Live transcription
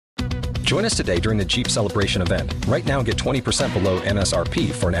Join us today during the Jeep Celebration event. Right now, get 20% below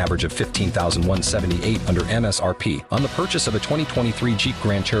MSRP for an average of $15,178 under MSRP on the purchase of a 2023 Jeep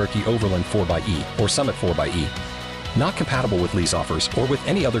Grand Cherokee Overland 4xE or Summit 4xE. Not compatible with lease offers or with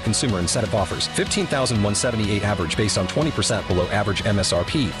any other consumer incentive offers. $15,178 average based on 20% below average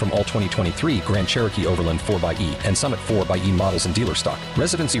MSRP from all 2023 Grand Cherokee Overland 4xE and Summit 4xE models in dealer stock.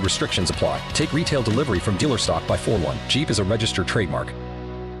 Residency restrictions apply. Take retail delivery from dealer stock by 4/1. Jeep is a registered trademark.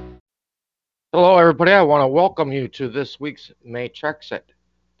 Hello, everybody. I want to welcome you to this week's Matrexit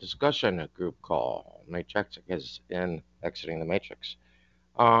discussion group call. Matrexit is in Exiting the Matrix.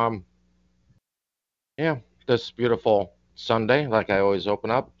 This beautiful Sunday, like I always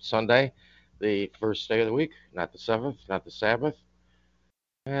open up, Sunday, the first day of the week, not the seventh, not the Sabbath.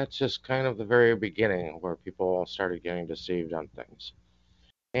 It's just kind of the very beginning where people started getting deceived on things.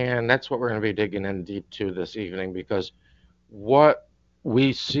 And that's what we're going to be digging in deep to this evening, because what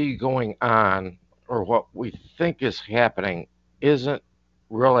we see going on, or what we think is happening, isn't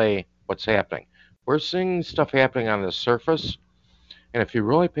really what's happening. We're seeing stuff happening on the surface, and if you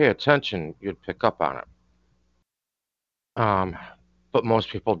really pay attention, you'd pick up on it. But most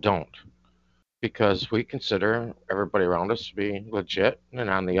people don't, because we consider everybody around us to be legit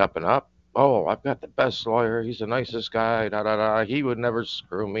and on the up and up. Oh, I've got the best lawyer. He's the nicest guy. Da da da. He would never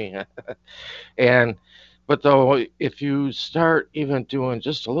screw me. But though, if you start even doing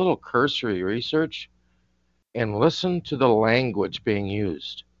just a little cursory research and listen to the language being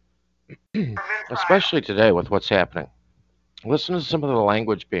used, especially today with what's happening, listen to some of the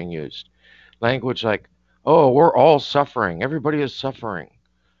language being used. Language like, oh, we're all suffering. Everybody is suffering.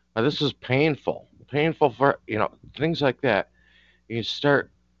 Now, this is painful. Painful for, things like that. You start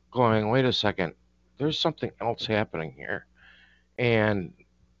going, wait a second, there's something else happening here. And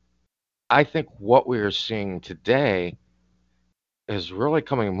I think what we are seeing today is really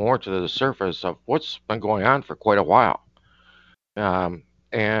coming more to the surface of what's been going on for quite a while. And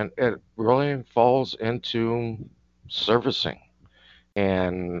it really falls into servicing.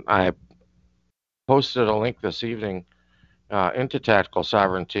 And I posted a link this evening into Tactical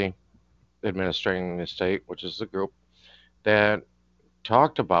Sovereignty Administrating the State, which is the group that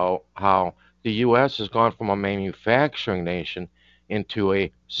talked about how the U.S. has gone from a manufacturing nation into a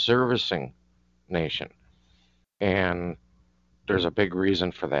servicing nation. And there's a big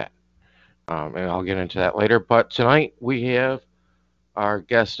reason for that. And I'll get into that later. But tonight we have our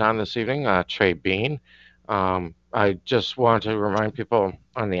guest on this evening, Trey Bean. I just want to remind people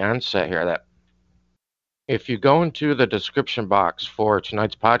on the onset here that if you go into the description box for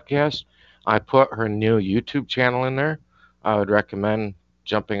tonight's podcast, I put her new YouTube channel in there. I would recommend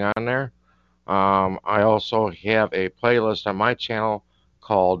jumping on there. I also have a playlist on my channel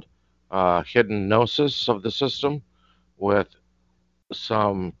called Hidden Gnosis of the System, with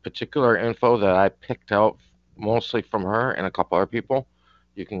some particular info that I picked out mostly from her and a couple other people.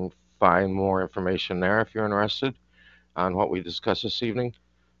 You can find more information there if you're interested on what we discussed this evening.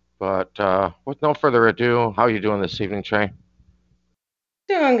 But with no further ado, how are you doing this evening, Trey?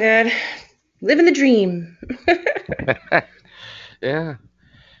 Doing good. Living the dream.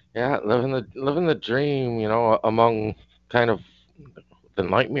 Yeah, living the dream, among kind of the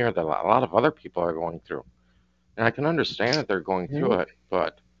nightmare that a lot of other people are going through. And I can understand that they're going through it,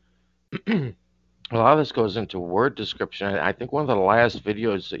 but a lot of this goes into word description. I think one of the last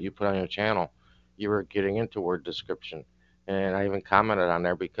videos that you put on your channel, you were getting into word description. And I even commented on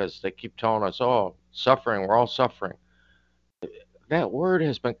there because they keep telling us, oh, suffering, we're all suffering. That word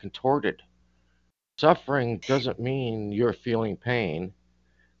has been contorted. Suffering doesn't mean you're feeling pain.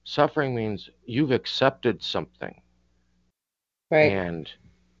 Suffering means you've accepted something. Right. And,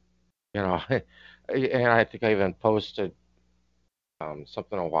 and I think I even posted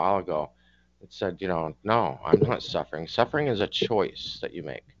something a while ago that said, no, I'm not suffering. Suffering is a choice that you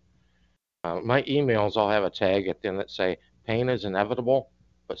make. My emails all have a tag at the end that say, pain is inevitable,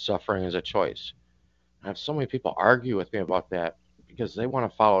 but suffering is a choice. I have so many people argue with me about that because they want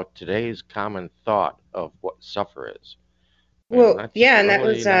to follow today's common thought of what suffer is. Well, yeah, and that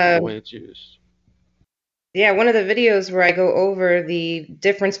was not the way it's used. Yeah, one of the videos where I go over the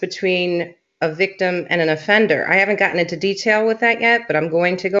difference between a victim and an offender. I haven't gotten into detail with that yet, but I'm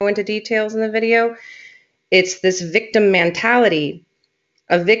going to go into details in the video. It's this victim mentality.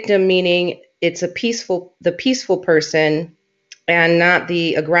 A victim meaning it's the peaceful person and not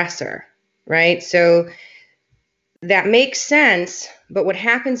the aggressor, right? So that makes sense, but what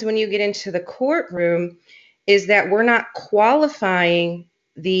happens when you get into the courtroom is that we're not qualifying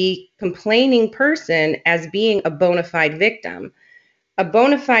the complaining person as being a bona fide victim. A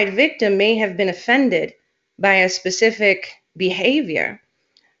bona fide victim may have been offended by a specific behavior.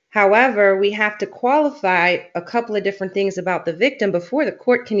 However, we have to qualify a couple of different things about the victim before the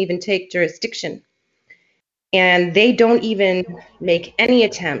court can even take jurisdiction. And they don't even make any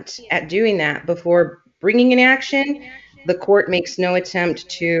attempt at doing that before bringing an action. The court makes no attempt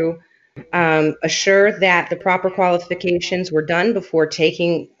to assure that the proper qualifications were done before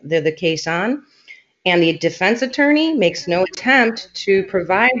taking the case on. And the defense attorney makes no attempt to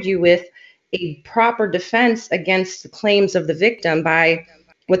provide you with a proper defense against the claims of the victim. By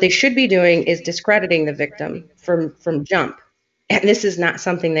what they should be doing is discrediting the victim from jump. And this is not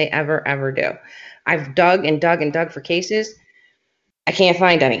something they ever do. I've dug and dug and dug for cases. I can't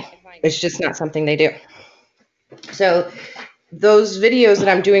find any. It's just not something they do. So those videos that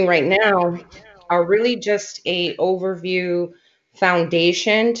I'm doing right now are really just a overview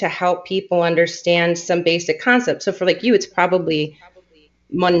foundation to help people understand some basic concepts. So for like you, it's probably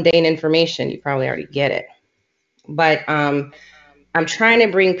mundane information. You probably already get it. But I'm trying to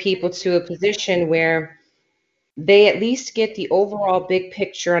bring people to a position where they at least get the overall big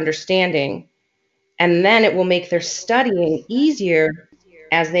picture understanding, and then it will make their studying easier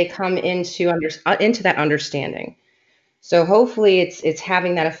as they come into that understanding. So hopefully it's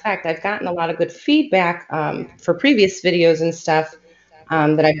having that effect. I've gotten a lot of good feedback for previous videos and stuff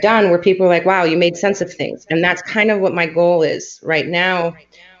that I've done where people are like, wow, you made sense of things. And that's kind of what my goal is right now.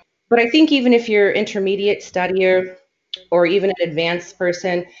 But I think even if you're intermediate studier or even an advanced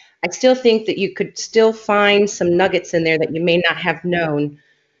person, I still think that you could still find some nuggets in there that you may not have known,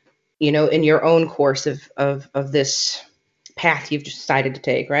 you know, in your own course of this path you've decided to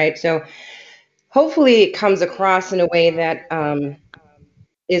take, right? So hopefully it comes across in a way that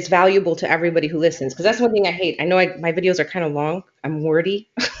is valuable to everybody who listens, because that's one thing I hate. I know my videos are kind of long. I'm wordy,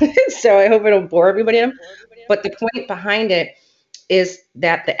 so I hope I don't bore everybody. But the point behind it is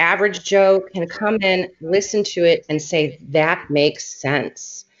that the average Joe can come in, listen to it, and say, that makes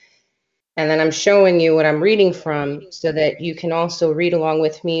sense. And then I'm showing you what I'm reading from so that you can also read along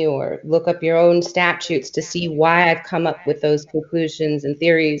with me or look up your own statutes to see why I've come up with those conclusions and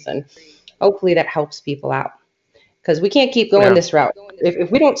theories. And hopefully that helps people out, because we can't keep going this route.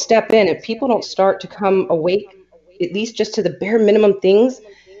 If we don't step in, if people don't start to come awake, at least just to the bare minimum things,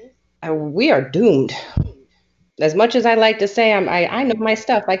 we are doomed. As much as I like to say I know my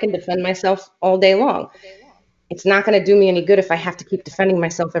stuff, I can defend myself all day long. It's not going to do me any good if I have to keep defending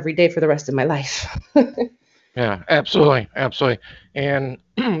myself every day for the rest of my life. Yeah, absolutely. And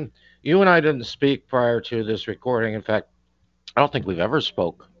you and I didn't speak prior to this recording. In fact, I don't think we've ever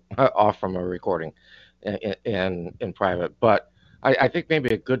spoke off from a recording in private. But I think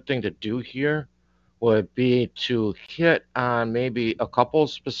maybe a good thing to do here would be to hit on maybe a couple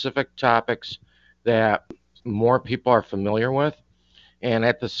specific topics that more people are familiar with. And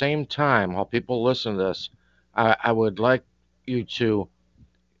at the same time, while people listen to this, I would like you to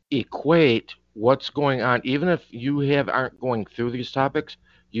equate what's going on. Even if you aren't going through these topics,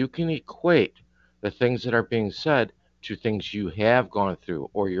 you can equate the things that are being said to things you have gone through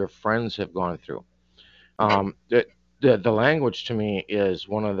or your friends have gone through. The language to me is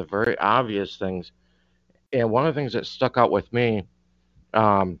one of the very obvious things, and one of the things that stuck out with me.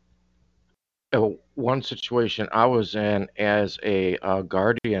 Um, One situation I was in as a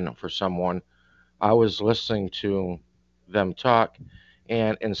guardian for someone, I was listening to them talk,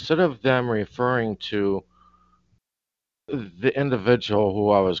 and instead of them referring to the individual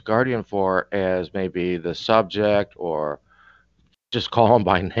who I was guardian for as maybe the subject or just call him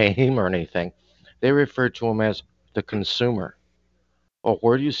by name or anything, they referred to him as the consumer. Well,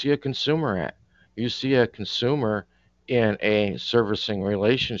 where do you see a consumer at? You see a consumer in a servicing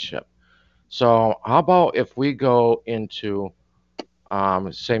relationship. So, how about if we go into,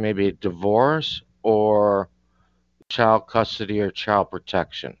 say, maybe divorce or child custody or child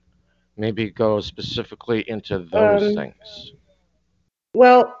protection? Maybe go specifically into those things.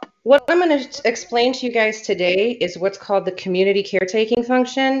 Well, what I'm going to explain to you guys today is what's called the community caretaking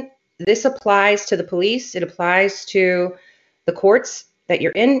function. This applies to the police. It applies to the courts that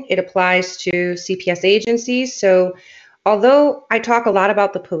you're in. It applies to CPS agencies. So although I talk a lot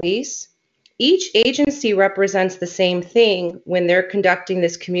about the police, each agency represents the same thing when they're conducting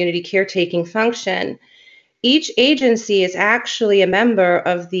this community caretaking function. Each agency is actually a member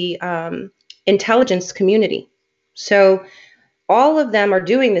of the intelligence community. So all of them are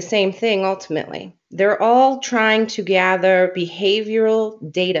doing the same thing ultimately. They're all trying to gather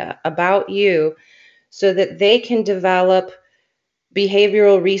behavioral data about you so that they can develop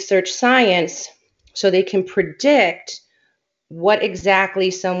behavioral research science so they can predict what exactly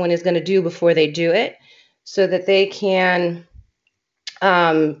someone is going to do before they do it, so that they can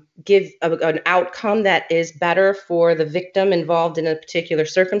give an outcome that is better for the victim involved in a particular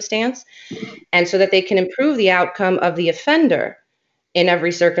circumstance, and so that they can improve the outcome of the offender in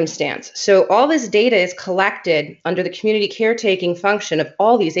every circumstance. So all this data is collected under the community caretaking function of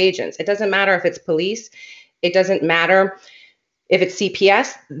all these agents. It doesn't matter if it's police, it doesn't matter if it's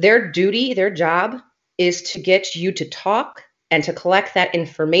CPS. Their duty, their job is to get you to talk and to collect that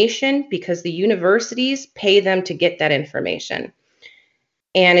information, because the universities pay them to get that information.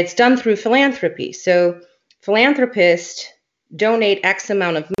 And it's done through philanthropy. So philanthropists donate X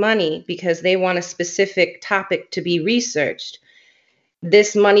amount of money because they want a specific topic to be researched.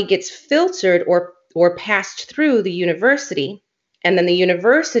 This money gets filtered or passed through the university, and then the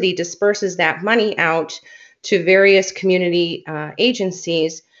university disperses that money out to various community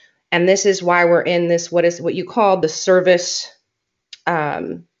agencies. And this is why we're in this, what you call the service,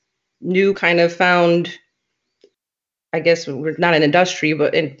 new kind of found, I guess we're not an industry,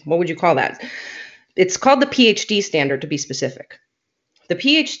 but what would you call that? It's called the PhD standard, to be specific. So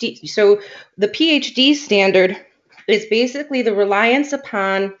the PhD standard is basically the reliance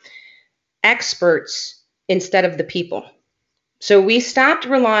upon experts instead of the people. So we stopped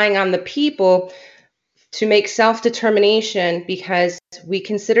relying on the people to make self-determination because we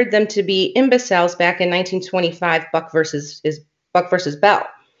considered them to be imbeciles back in 1925, Buck versus Bell.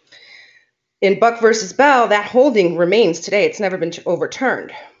 In Buck versus Bell, that holding remains today. It's never been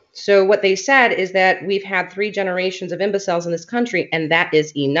overturned. So what they said is that we've had 3 generations of imbeciles in this country, and that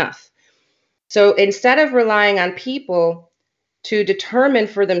is enough. So instead of relying on people to determine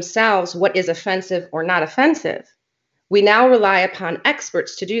for themselves what is offensive or not offensive, we now rely upon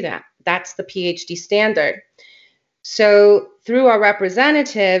experts to do that. That's the PhD standard. So through our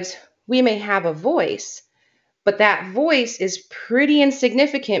representatives, we may have a voice, but that voice is pretty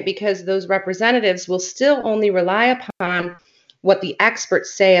insignificant because those representatives will still only rely upon what the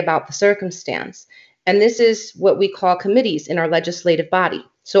experts say about the circumstance. And this is what we call committees in our legislative body.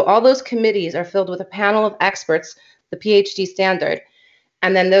 So all those committees are filled with a panel of experts, the PhD standard,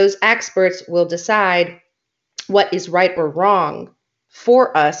 and then those experts will decide what is right or wrong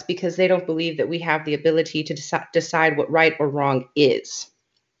for us because they don't believe that we have the ability to decide what right or wrong is,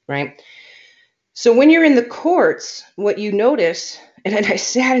 right? So when you're in the courts, what you notice, and I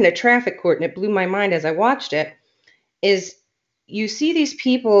sat in a traffic court and it blew my mind as I watched it, is you see these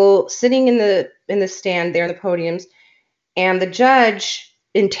people sitting in the stand there in the podiums, and the judge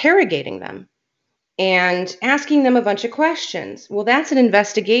interrogating them and asking them a bunch of questions. Well, that's an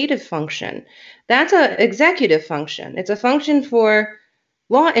investigative function. That's an executive function. It's a function for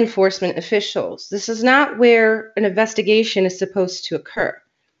law enforcement officials. This is not where an investigation is supposed to occur.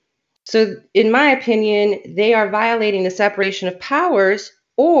 So in my opinion, they are violating the separation of powers,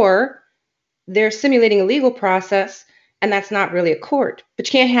 or they're simulating a legal process, and that's not really a court. But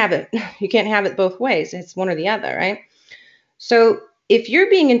you can't have it. You can't have it both ways. It's one or the other, right? So if you're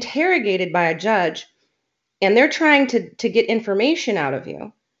being interrogated by a judge and they're trying to get information out of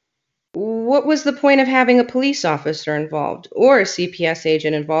you, what was the point of having a police officer involved or a CPS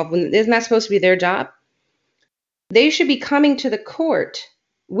agent involved? Isn't that supposed to be their job? They should be coming to the court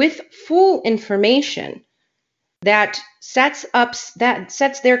with full information that sets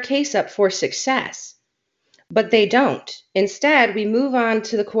their case up for success. But they don't. Instead, we move on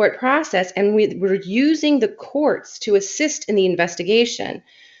to the court process, and we're using the courts to assist in the investigation,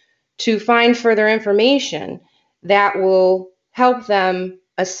 to find further information that will help them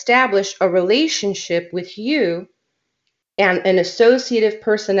establish a relationship with you and an associative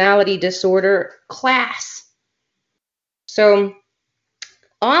personality disorder class. So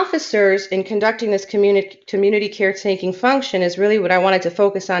officers, in conducting this community caretaking function, is really what I wanted to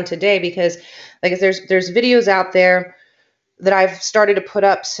focus on today, because like there's videos out there that I've started to put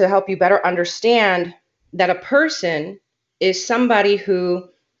up to help you better understand that a person is somebody who,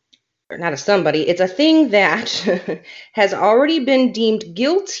 or not a somebody, it's a thing that has already been deemed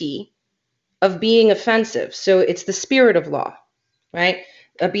guilty of being offensive. So it's the spirit of law, right?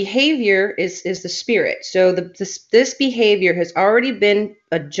 A behavior is the spirit. So this behavior has already been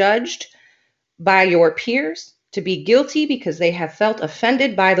adjudged by your peers to be guilty because they have felt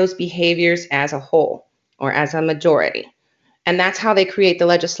offended by those behaviors as a whole or as a majority. And that's how they create the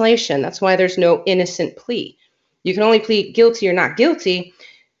legislation. That's why there's no innocent plea. You can only plead guilty or not guilty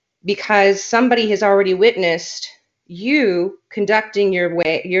because somebody has already witnessed you conducting your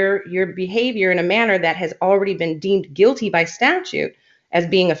behavior in a manner that has already been deemed guilty by statute as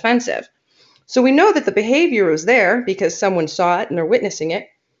being offensive. So we know that the behavior was there because someone saw it and they're witnessing it.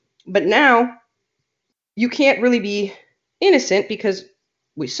 But now you can't really be innocent because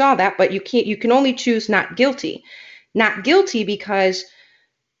we saw that, but you can only choose not guilty. not guilty because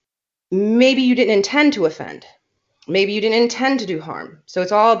maybe you didn't intend to offend. Maybe you didn't intend to do harm. So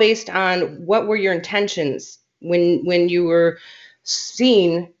it's all based on what were your intentions when you were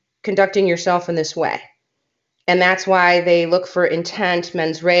seen conducting yourself in this way. And that's why they look for intent,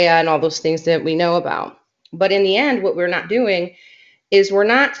 mens rea, and all those things that we know about. But in the end, what we're not doing is we're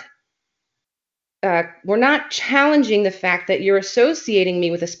not challenging the fact that you're associating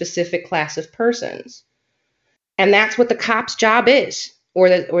me with a specific class of persons. And that's what the cop's job is, or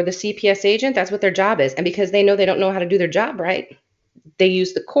the CPS agent, that's what their job is. And because they know they don't know how to do their job right, they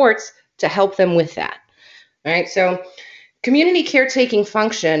use the courts to help them with that. All right, so community caretaking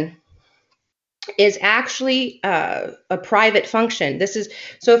function is actually a private function.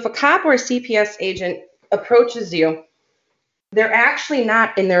 So if a cop or a CPS agent approaches you, they're actually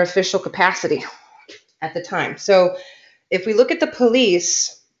not in their official capacity at the time. So if we look at the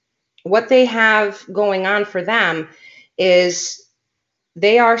police, what they have going on for them is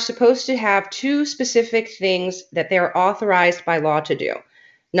they are supposed to have two specific things that they're authorized by law to do.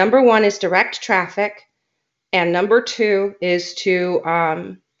 Number one is direct traffic, and number two is to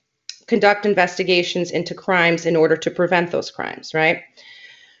conduct investigations into crimes in order to prevent those crimes, right?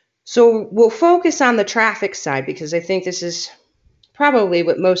 So we'll focus on the traffic side because I think this is probably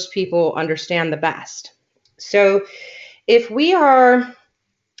what most people understand the best. So if we are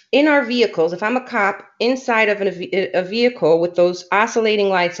in our vehicles, if I'm a cop inside of a vehicle with those oscillating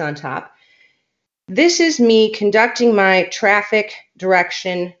lights on top, this is me conducting my traffic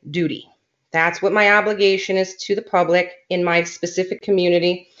direction duty. That's what my obligation is to the public in my specific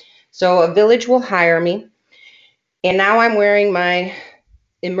community. So a village will hire me, and now I'm wearing my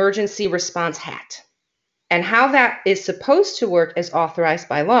emergency response hat. And how that is supposed to work as authorized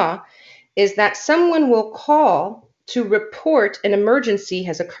by law is that someone will call to report an emergency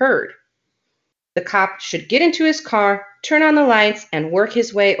has occurred. The cop should get into his car, turn on the lights, and work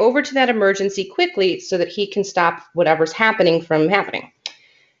his way over to that emergency quickly so that he can stop whatever's happening from happening.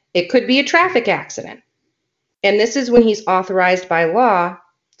 It could be a traffic accident. And this is when he's authorized by law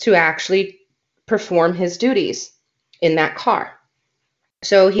to actually perform his duties in that car.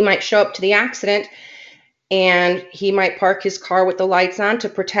 So he might show up to the accident and he might park his car with the lights on to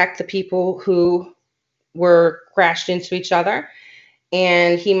protect the people who were crashed into each other.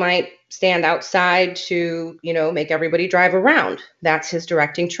 And he might stand outside to, make everybody drive around. That's his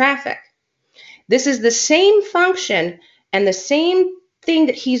directing traffic. This is the same function and the same thing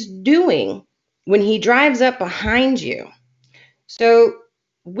that he's doing when he drives up behind you. So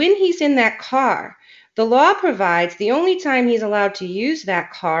when he's in that car, the law provides the only time he's allowed to use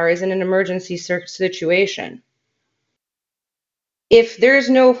that car is in an emergency situation. If there's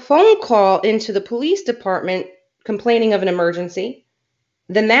no phone call into the police department complaining of an emergency,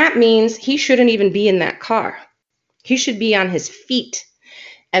 then that means he shouldn't even be in that car. He should be on his feet.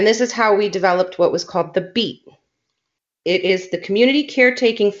 And this is how we developed what was called the BEAT. It is the community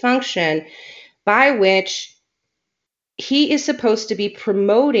caretaking function by which he is supposed to be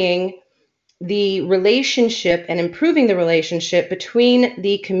promoting the relationship and improving the relationship between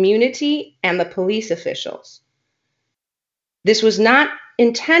the community and the police officials. This was not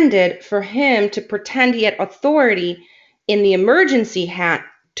intended for him to pretend he had authority in the emergency hat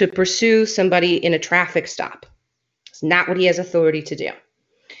to pursue somebody in a traffic stop. It's not what he has authority to do.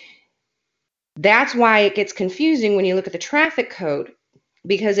 That's why it gets confusing when you look at the traffic code,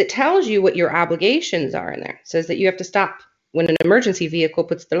 because it tells you what your obligations are in there. It says that you have to stop when an emergency vehicle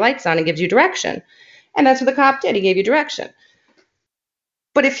puts their lights on and gives you direction. And that's what the cop did. He gave you direction.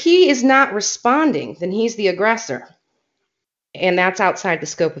 But if he is not responding, then he's the aggressor. And that's outside the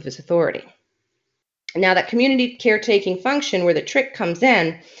scope of his authority. Now, that community caretaking function, where the trick comes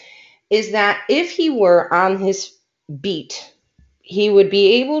in, is that if he were on his beat, he would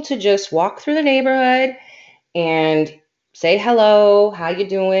be able to just walk through the neighborhood and say hello, how you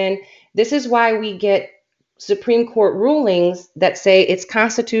doing? This is why we get Supreme Court rulings that say it's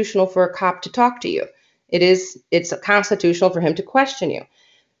constitutional for a cop to talk to you. It's constitutional for him to question you.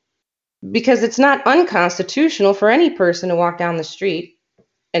 Because it's not unconstitutional for any person to walk down the street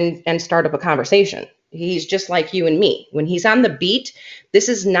and start up a conversation. He's just like you and me. When he's on the beat, this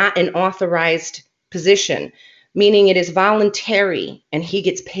is not an authorized position, meaning it is voluntary and he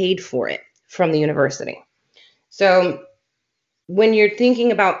gets paid for it from the university. So when you're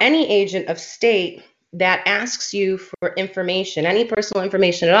thinking about any agent of state that asks you for information, any personal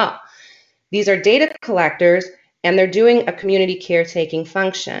information at all, these are data collectors and they're doing a community caretaking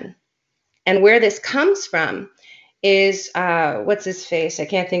function. And where this comes from is, what's his face? I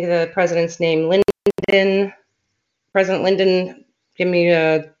can't think of the president's name. President Lyndon, give me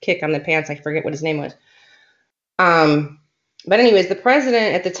a kick on the pants. I forget what his name was. But anyways, the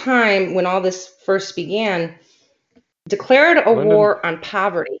president at the time when all this first began declared a war on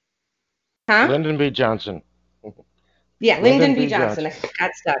poverty. Huh? Lyndon B. Johnson. Yeah, Lyndon B. Johnson. I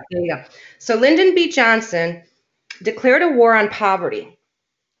got stuck. There you go. So Lyndon B. Johnson declared a war on poverty.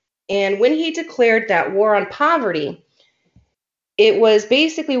 And when he declared that war on poverty, it was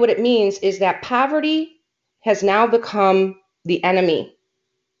basically what it means is that poverty has now become the enemy.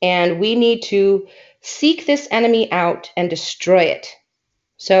 And we need to seek this enemy out and destroy it.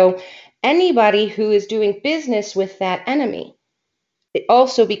 So anybody who is doing business with that enemy, it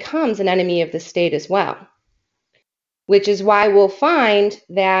also becomes an enemy of the state as well. Which is why we'll find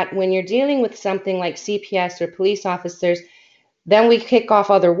that when you're dealing with something like CPS or police officers, then we kick off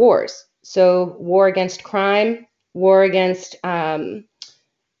other wars. So war against crime, war against violence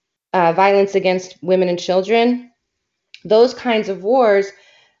against women and children, those kinds of wars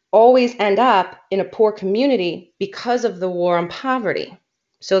always end up in a poor community because of the war on poverty.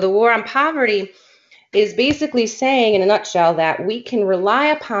 So the war on poverty is basically saying in a nutshell that we can rely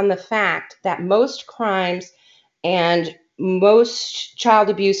upon the fact that most crimes and most child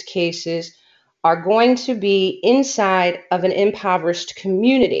abuse cases are going to be inside of an impoverished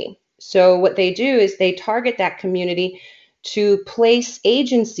community. So what they do is they target that community to place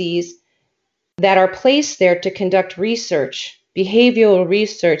agencies that are placed there to conduct research, behavioral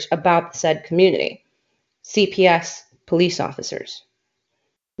research about said community, CPS police officers.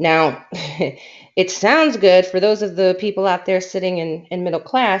 Now, it sounds good for those of the people out there sitting in middle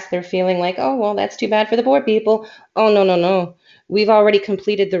class. They're feeling like, oh, well, that's too bad for the poor people. Oh, no, no, no. We've already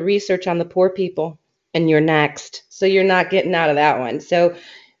completed the research on the poor people, and you're next. So you're not getting out of that one. So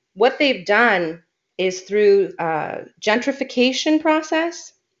what they've done is through gentrification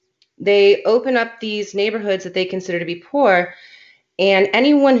process, they open up these neighborhoods that they consider to be poor, and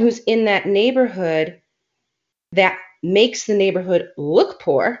anyone who's in that neighborhood that makes the neighborhood look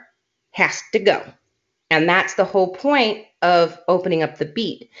poor has to go. And that's the whole point of opening up the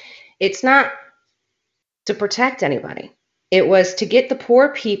beat. It's not to protect anybody. It was to get the poor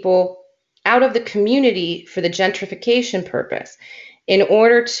people out of the community for the gentrification purpose in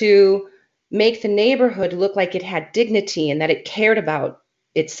order to make the neighborhood look like it had dignity and that it cared about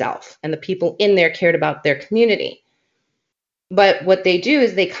itself and the people in there cared about their community. But what they do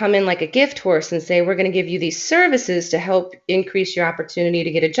is they come in like a gift horse and say, we're going to give you these services to help increase your opportunity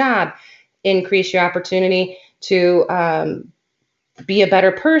to get a job, increase your opportunity to be a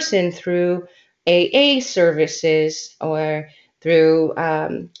better person through AA services or through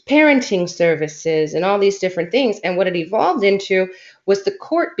parenting services and all these different things. And what it evolved into was the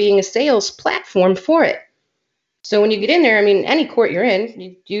court being a sales platform for it. So when you get in there, I mean, any court you're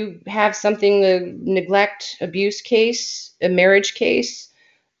in, you have something, a neglect, abuse case, a marriage case,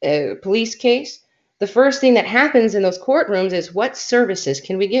 a police case. The first thing that happens in those courtrooms is what services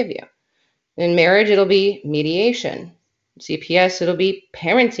can we give you? In marriage, it'll be mediation. CPS, it'll be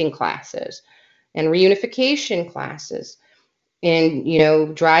parenting classes and reunification classes. And,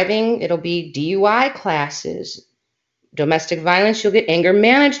 driving, it'll be DUI classes. Domestic violence, you'll get anger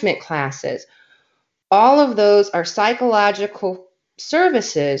management classes. All of those are psychological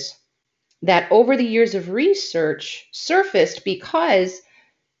services that over the years of research surfaced because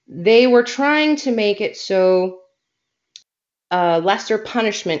they were trying to make it so lesser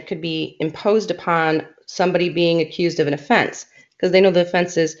punishment could be imposed upon somebody being accused of an offense, because they know the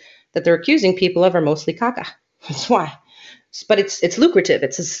offenses that they're accusing people of are mostly caca. That's why. But it's lucrative.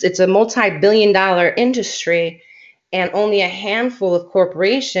 It's a multi-billion-dollar industry, and only a handful of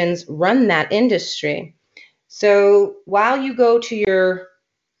corporations run that industry. So while you go to your,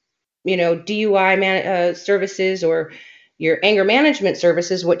 DUI services or your anger management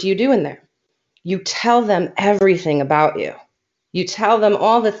services, what do you do in there? You tell them everything about you. You tell them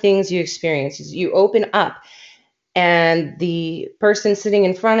all the things you experience. You open up, and the person sitting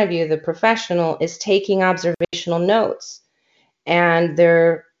in front of you, the professional, is taking observational notes, and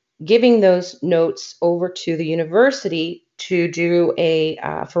they're giving those notes over to the university to do a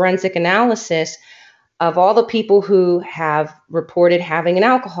forensic analysis of all the people who have reported having an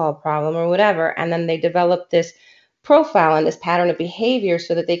alcohol problem or whatever, and then they develop this profile and this pattern of behavior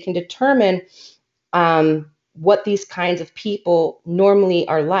so that they can determine what these kinds of people normally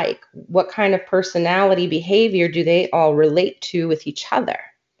are like. What kind of personality behavior do they all relate to with each other?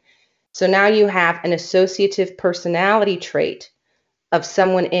 So now you have an associative personality trait of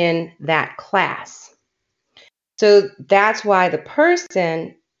someone in that class. So that's why the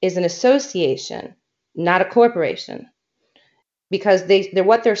person is an association, not a corporation. Because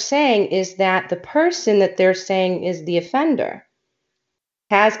what they're saying is that the person that they're saying is the offender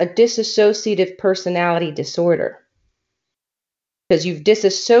has a dissociative personality disorder, because you've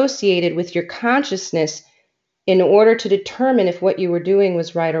disassociated with your consciousness in order to determine if what you were doing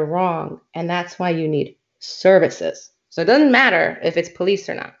was right or wrong. And that's why you need services. So it doesn't matter if it's police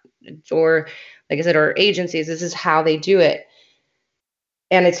or not, or like I said, or agencies. This is how they do it.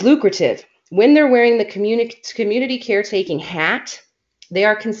 And it's lucrative. When they're wearing the community caretaking hat, they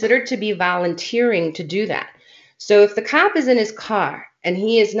are considered to be volunteering to do that. So if the cop is in his car and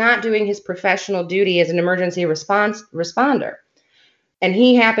he is not doing his professional duty as an emergency responder, and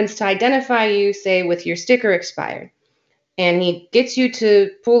he happens to identify you, say, with your sticker expired, and he gets you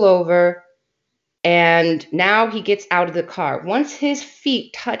to pull over, and now he gets out of the car. Once his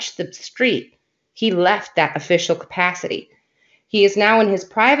feet touch the street, he left that official capacity. He is now in his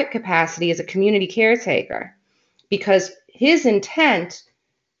private capacity as a community caretaker, because his intent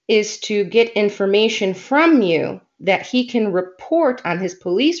is to get information from you that he can report on his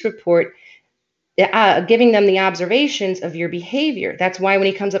police report, giving them the observations of your behavior. That's why when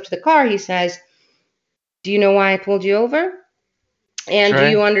he comes up to the car, he says, "Do you know why I pulled you over? And do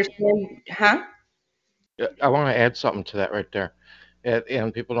Trey, you understand?" Huh? I want to add something to that right there.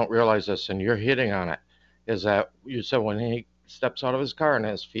 And people don't realize this, and you're hitting on it, is that you said when he steps out of his car and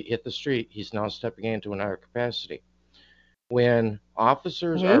his feet hit the street, he's now stepping into another capacity. When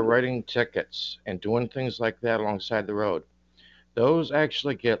officers are writing tickets and doing things like that alongside the road, those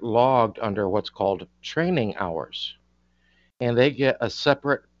actually get logged under what's called training hours, and they get a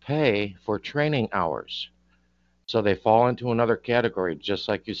separate pay for training hours. So they fall into another category, just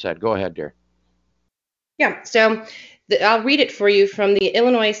like you said. Go ahead, dear. Yeah, so I'll read it for you from the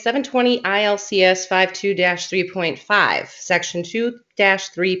Illinois 720 ILCS 52-3.5, Section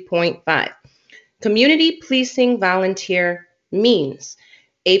 2-3.5. Community policing volunteer means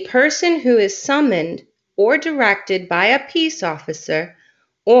a person who is summoned or directed by a peace officer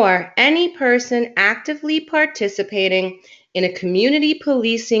or any person actively participating in a community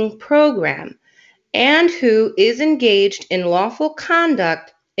policing program and who is engaged in lawful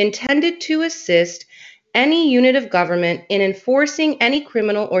conduct intended to assist any unit of government in enforcing any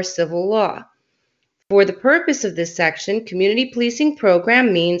criminal or civil law. For the purpose of this section, community policing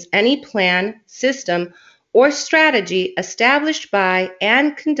program means any plan, system, or strategy established by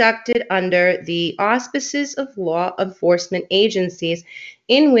and conducted under the auspices of law enforcement agencies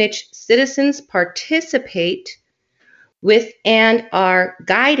in which citizens participate with and are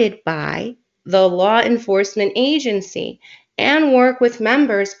guided by the law enforcement agency and work with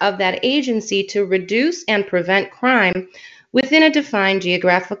members of that agency to reduce and prevent crime within a defined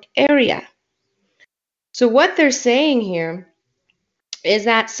geographic area. So what they're saying here is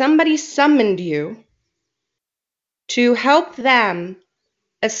that somebody summoned you to help them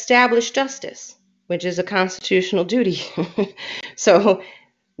establish justice, which is a constitutional duty. So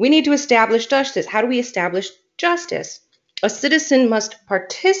we need to establish justice. How do we establish justice? A citizen must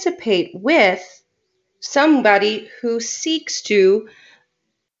participate with somebody who seeks to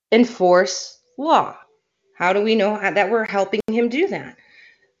enforce law. How do we know that we're helping him do that?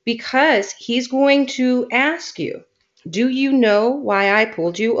 Because he's going to ask you, "Do you know why I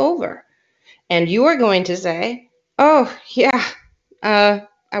pulled you over?" And you are going to say, "Oh, yeah,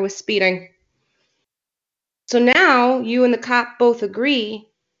 I was speeding." So now you and the cop both agree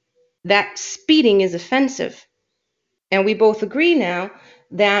that speeding is offensive. And we both agree now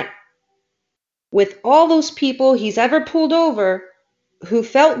that with all those people he's ever pulled over who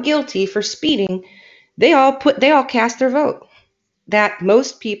felt guilty for speeding, they all cast their vote that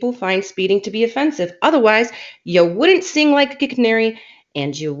most people find speeding to be offensive. Otherwise, you wouldn't sing like a canary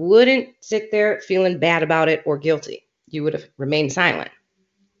and you wouldn't sit there feeling bad about it or guilty. You would have remained silent.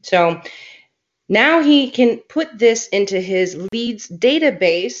 So now he can put this into his leads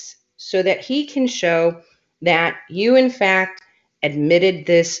database so that he can show that you, in fact, admitted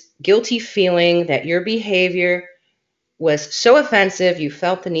this guilty feeling, that your behavior was so offensive you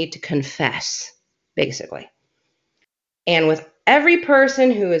felt the need to confess, basically. And with every person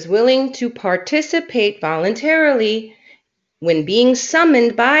who is willing to participate voluntarily when being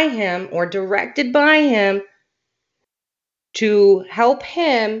summoned by him or directed by him to help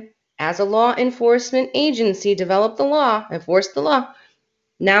him as a law enforcement agency develop the law, enforce the law,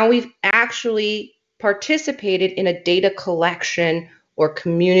 now we've actually participated in a data collection or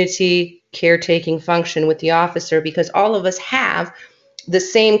community caretaking function with the officer, because all of us have the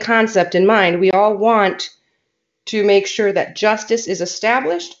same concept in mind. We all want to make sure that justice is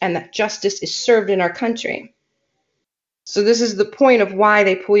established and that justice is served in our country. So this is the point of why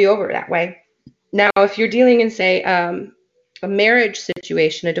they pull you over that way. Now, if you're dealing in, say, a marriage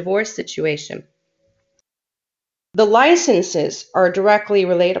situation, a divorce situation, The licenses are directly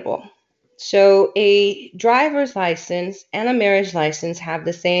relatable. So a driver's license and a marriage license have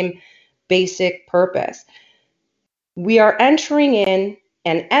the same basic purpose. We are entering in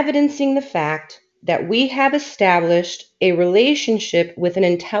and evidencing the fact that we have established a relationship with an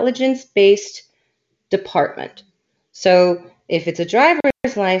intelligence-based department. So if it's a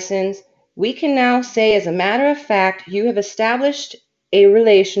driver's license, we can now say, as a matter of fact, you have established a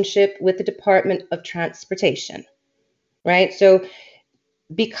relationship with the Department of Transportation, right? So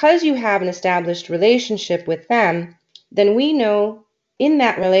because you have an established relationship with them, then we know in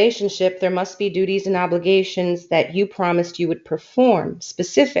that relationship there must be duties and obligations that you promised you would perform,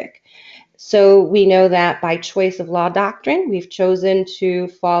 specific. So we know that by choice of law doctrine, we've chosen to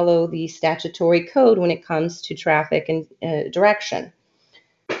follow the statutory code when it comes to traffic and direction.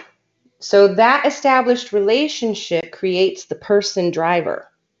 So that established relationship creates the person driver.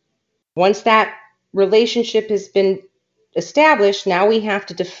 Once that relationship has been established, now we have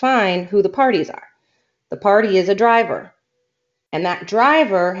to define who the parties are. The party is a driver, and that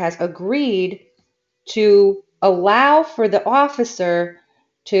driver has agreed to allow for the officer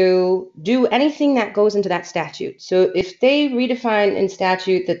to do anything that goes into that statute. So if they redefine in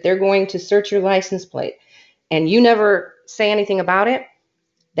statute that they're going to search your license plate and you never say anything about it,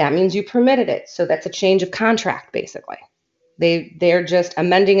 that means you permitted it. So that's a change of contract, basically. They're just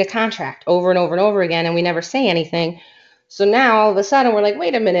amending a contract over and over and over again, and we never say anything. So now all of a sudden we're like,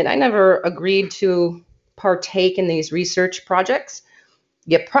 wait a minute, I never agreed to partake in these research projects.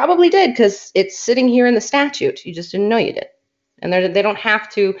 You probably did because it's sitting here in the statute. You just didn't know you did. And they don't have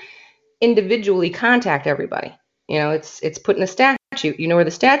to individually contact everybody. You know, it's put in the statute. You know where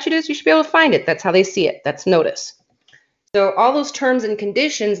the statute is, you should be able to find it. That's how they see it. That's notice. So all those terms and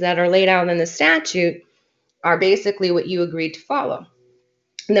conditions that are laid out in the statute are basically what you agreed to follow.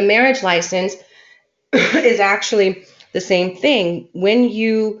 And the marriage license is actually the same thing. When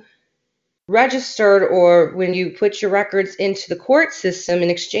you registered or when you put your records into the court system in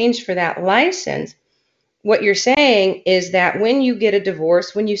exchange for that license, what you're saying is that when you get a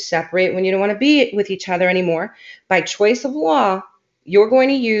divorce, when you separate, when you don't want to be with each other anymore, by choice of law, you're going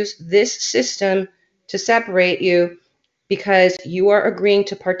to use this system to separate you because you are agreeing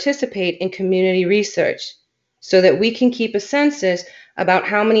to participate in community research so that we can keep a census about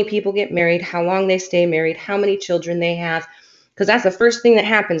how many people get married, how long they stay married, how many children they have, because that's the first thing that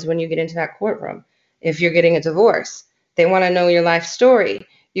happens when you get into that courtroom. If you're getting a divorce, they want to know your life story.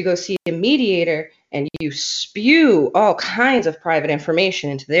 You go see a mediator and you spew all kinds of private information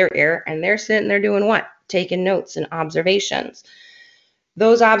into their ear, and they're sitting there doing what? Taking notes and observations.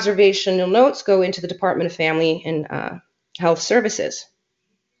 Those observational notes go into the Department of Family and Health Services,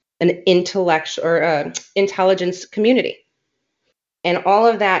 an intellectual or intelligence community. And all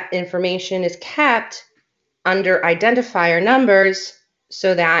of that information is kept under identifier numbers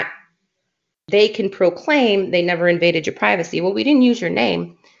so that they can proclaim they never invaded your privacy. Well, we didn't use your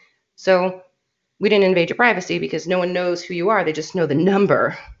name, so we didn't invade your privacy because no one knows who you are. They just know the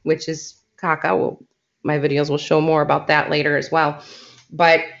number, which is caca. Well, my videos will show more about that later as well.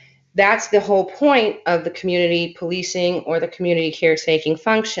 But that's the whole point of the community policing or the community caretaking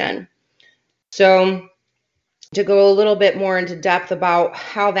function. So to go a little bit more into depth about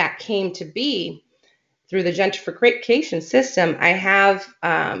how that came to be through the gentrification system, I have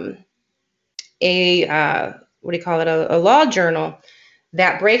a law journal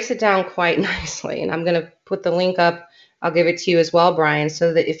that breaks it down quite nicely. And I'm going to put the link up. I'll give it to you as well, Brian,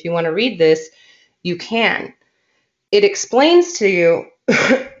 so that if you want to read this, you can. It explains to you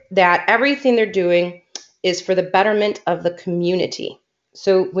that everything they're doing is for the betterment of the community.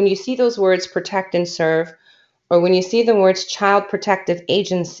 So when you see those words protect and serve, or when you see the words child protective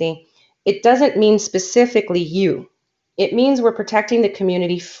agency, it doesn't mean specifically you. It means we're protecting the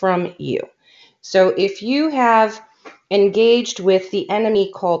community from you. So if you have engaged with the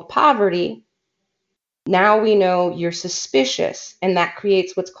enemy called poverty, now we know you're suspicious, and that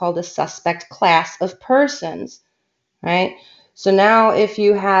creates what's called a suspect class of persons, right? So now if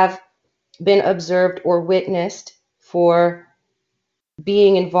you have been observed or witnessed for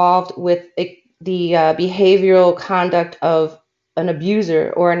being involved with the behavioral conduct of an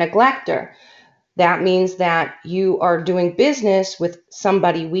abuser or a neglector, that means that you are doing business with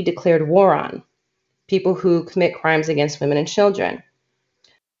somebody we declared war on, people who commit crimes against women and children.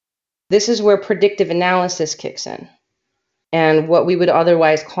 This is where predictive analysis kicks in, and what we would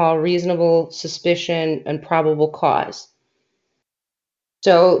otherwise call reasonable suspicion and probable cause.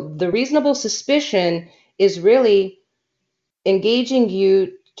 So the reasonable suspicion is really engaging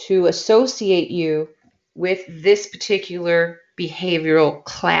you to associate you with this particular behavioral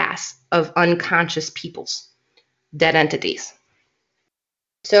class of unconscious peoples. dead entities.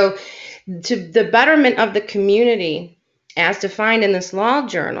 So, to the betterment of the community, as defined in this law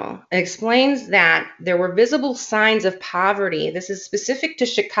journal, it explains that there were visible signs of poverty. This is specific to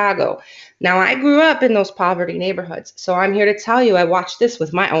Chicago. Now, I grew up in those poverty neighborhoods, so I'm here to tell you I watched this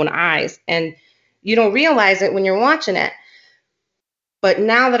with my own eyes, and you don't realize it when you're watching it. But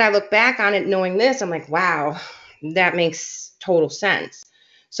now that I look back on it, knowing this, I'm like, wow, that makes total sense.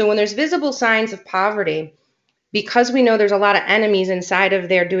 So when there's visible signs of poverty, because we know there's a lot of enemies inside of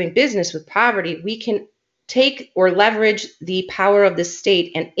there doing business with poverty, we can take or leverage the power of the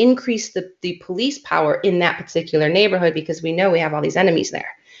state and increase the police power in that particular neighborhood, because we know we have all these enemies there.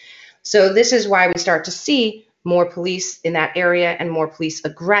 So this is why we start to see more police in that area and more police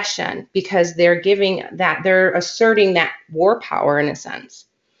aggression, because they're asserting that war power in a sense.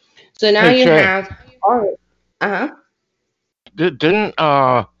 So now Hey, you Jay, have, oh, uh-huh. didn't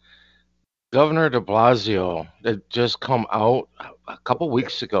Governor de Blasio that just come out a couple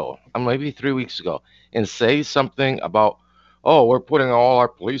weeks ago, maybe 3 weeks ago, and say something about, oh, we're putting all our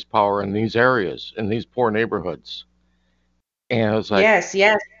police power in these areas, in these poor neighborhoods. And it was like, Yes,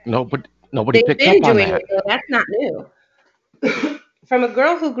 yes. nobody They've picked been up on doing that. it, though. That's not new. From a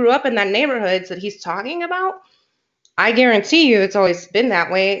girl who grew up in that neighborhoods that he's talking about, I guarantee you it's always been that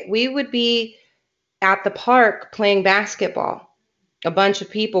way. We would be at the park playing basketball, a bunch of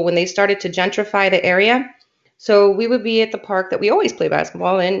people, when they started to gentrify the area. So we would be at the park that we always play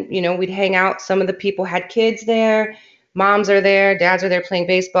basketball in. We'd hang out. Some of the people had kids there. Moms are there. Dads are there playing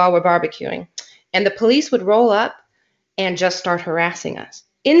baseball. We're barbecuing. And the police would roll up and just start harassing us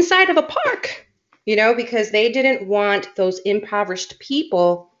inside of a park, because they didn't want those impoverished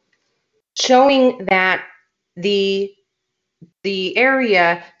people showing that the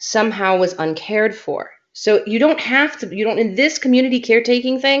area somehow was uncared for. So you don't in this community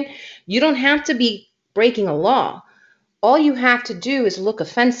caretaking thing, you don't have to be breaking a law. All you have to do is look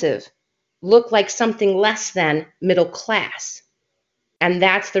offensive, look like something less than middle class. And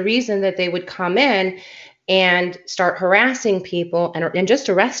that's the reason that they would come in and start harassing people and just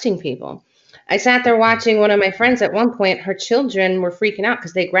arresting people. I sat there watching one of my friends at one point. Her children were freaking out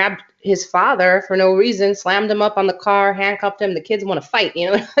because they grabbed his father for no reason, slammed him up on the car, handcuffed him. The kids want to fight,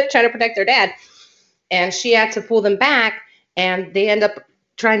 trying to protect their dad. And she had to pull them back, and they end up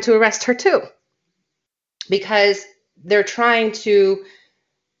trying to arrest her too, because they're trying to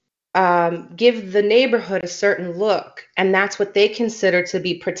give the neighborhood a certain look, and that's what they consider to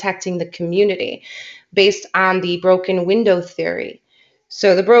be protecting the community based on the broken window theory.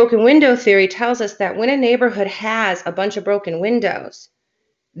 So the broken window theory tells us that when a neighborhood has a bunch of broken windows,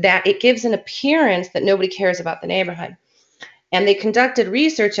 that it gives an appearance that nobody cares about the neighborhood. And they conducted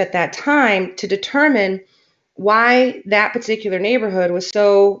research at that time to determine why that particular neighborhood was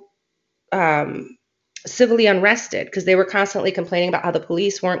so civilly unrested, because they were constantly complaining about how the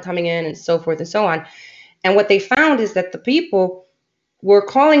police weren't coming in and so forth and so on. And what they found is that the people were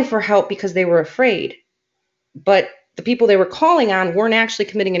calling for help because they were afraid, but the people they were calling on weren't actually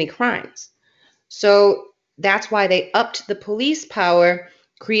committing any crimes. So that's why they upped the police power,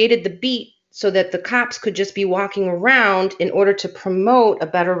 created the beat so that the cops could just be walking around in order to promote a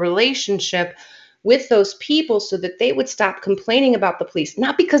better relationship with those people, so that they would stop complaining about the police,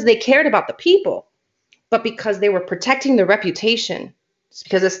 not because they cared about the people, but because they were protecting their reputation. It's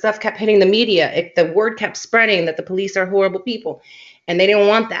because this stuff kept hitting the media. The word kept spreading that the police are horrible people, and they didn't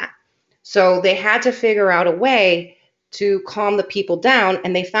want that. So they had to figure out a way to calm the people down,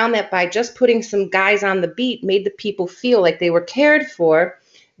 and they found that by just putting some guys on the beat made the people feel like they were cared for.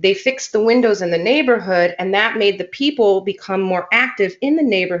 They fixed the windows in the neighborhood, and that made the people become more active in the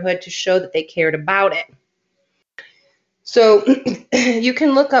neighborhood to show that they cared about it. So you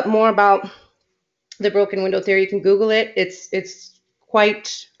can look up more about the broken window theory. You can Google it. It's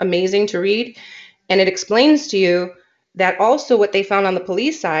quite amazing to read, and it explains to you that also what they found on the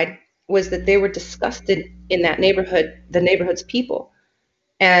police side was that they were disgusted in that neighborhood, the neighborhood's people,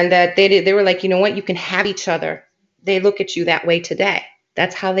 and that they were like, you know what, you can have each other. They look at you that way today.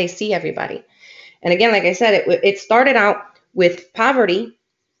 That's how they see everybody. And again, like I said, it started out with poverty,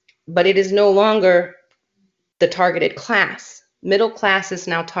 but it is no longer the targeted class. Middle class is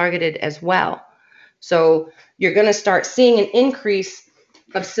now targeted as well. So you're going to start seeing an increase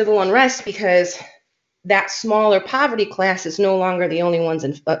of civil unrest, because that smaller poverty class is no longer the only ones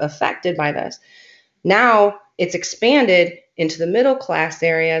affected by this. Now it's expanded into the middle class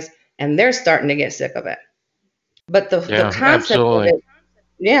areas, and they're starting to get sick of it. But the concept absolutely. of it,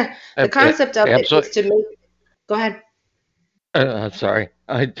 the concept of it is to make. Go ahead. I'm sorry.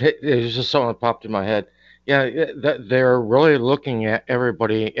 There's just something that popped in my head. Yeah, they're really looking at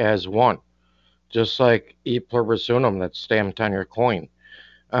everybody as one. just like e pluribus unum that's stamped on your coin.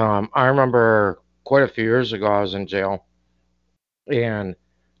 I remember quite a few years ago, I was in jail, and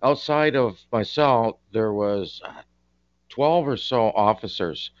outside of my cell, there was 12 or so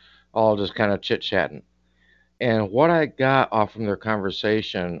officers, all just kind of chit-chatting. And what I got off from their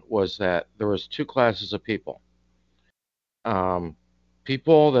conversation was that there was two classes of people. Um,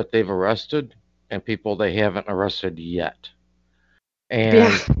 People that they've arrested and people they haven't arrested yet.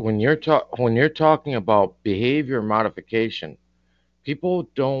 Yeah. And when you're talking about behavior modification, people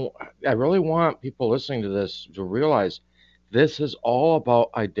don't. I really want people listening to this to realize this is all about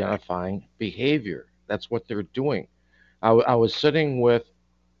identifying behavior. That's what they're doing. I was sitting with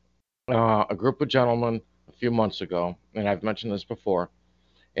a group of gentlemen a few months ago, and I've mentioned this before.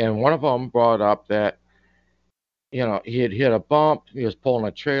 And one of them brought up that he had hit a bump. He was pulling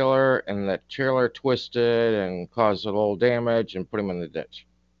a trailer, and that trailer twisted and caused a little damage and put him in the ditch.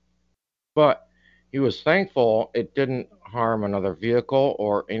 But he was thankful it didn't harm another vehicle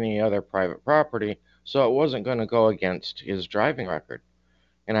or any other private property, so it wasn't going to go against his driving record.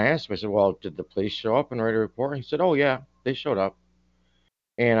 And I asked him, I said, well, did the police show up and write a report? He said, oh, yeah, they showed up.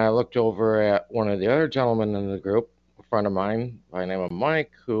 And I looked over at one of the other gentlemen in the group, a friend of mine by the name of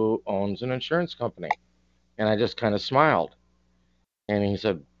Mike, who owns an insurance company. And I just kind of smiled. And he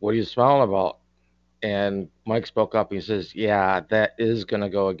said, what are you smiling about? And Mike spoke up. He says, yeah, that is going to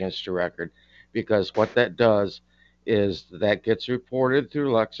go against your record, because what that does is that gets reported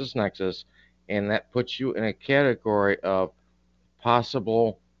through LexisNexis, and that puts you in a category of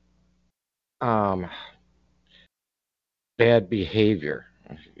possible um, bad behavior,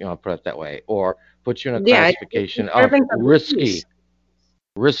 put it that way, or puts you in a Yeah, classification of disturbance of the peace.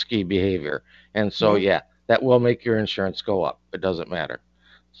 risky behavior. And so, Yeah. yeah, that will make your insurance go up. It doesn't matter.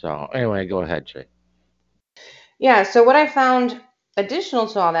 So anyway, go ahead, Jay. Yeah, so what I found additional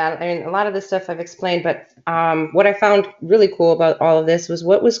to all that, I mean, a lot of this stuff I've explained, but what I found really cool about all of this was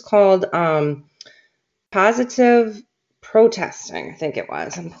what was called positive protesting, I think it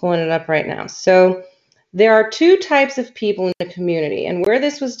was. I'm pulling it up right now. So there are two types of people in the community, and where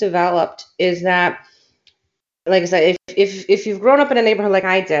this was developed is that, like I said, if you've grown up in a neighborhood like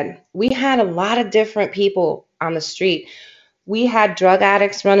I did, we had a lot of different people on the street. We had drug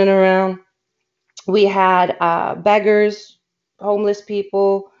addicts running around. We had beggars, homeless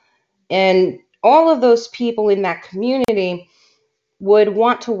people, and all of those people in that community would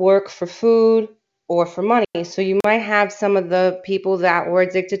want to work for food or for money. So you might have some of the people that were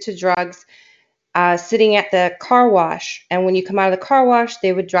addicted to drugs sitting at the car wash, and when you come out of the car wash,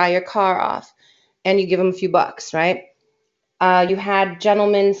 they would dry your car off, and you give them a few bucks, right? You had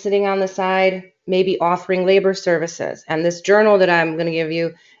gentlemen sitting on the side, maybe offering labor services, and this journal that I'm going to give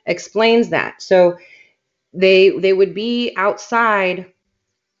you explains that. So they would be outside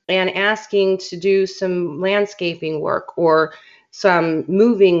and asking to do some landscaping work or some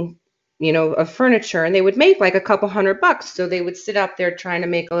moving, of furniture, and they would make like a couple $100. So they would sit out there trying to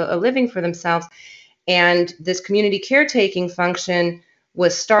make a living for themselves. And this community caretaking function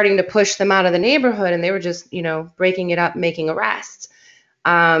was starting to push them out of the neighborhood, and they were just, breaking it up, making arrests.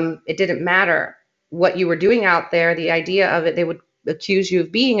 It didn't matter what you were doing out there. The idea of it, they would accuse you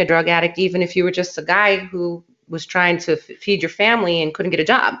of being a drug addict, even if you were just a guy who was trying to feed your family and couldn't get a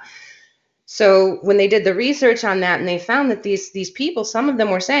job. So when they did the research on that, and they found that these people, some of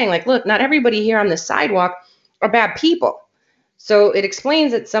them were saying, like, look, not everybody here on the sidewalk are bad people. So it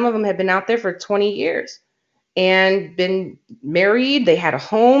explains that some of them had been out there for 20 years and been married. They had a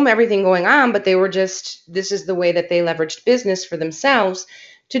home, everything going on, but they were just, this is the way that they leveraged business for themselves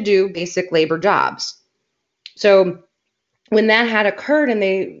to do basic labor jobs. So when that had occurred and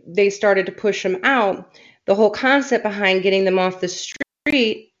they started to push them out, the whole concept behind getting them off the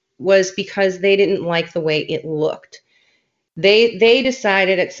street was because they didn't like the way it looked. They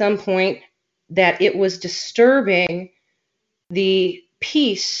decided at some point that it was disturbing the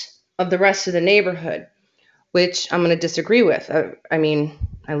peace of the rest of the neighborhood, which I'm going to disagree with. I mean,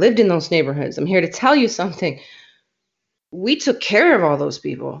 I lived in those neighborhoods. I'm here to tell you something. We took care of all those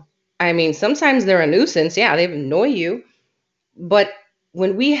people. I mean, sometimes they're a nuisance. Yeah, they annoy you. But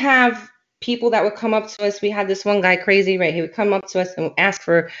when we have people that would come up to us, we had this one guy, Crazy Ray. He would come up to us and ask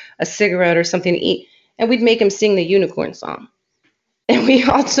for a cigarette or something to eat, and we'd make him sing the Unicorn song. And we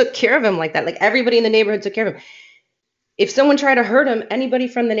all took care of him like that. Like, everybody in the neighborhood took care of him. If someone tried to hurt him, anybody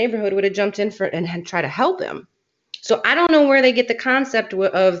from the neighborhood would have jumped in and try to help him. So I don't know where they get the concept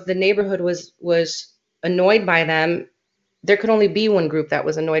of the neighborhood was annoyed by them. There could only be one group that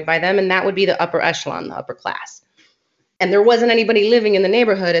was annoyed by them, and that would be the upper echelon, the upper class. And there wasn't anybody living in the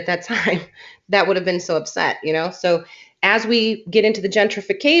neighborhood at that time that would have been so upset, So as we get into the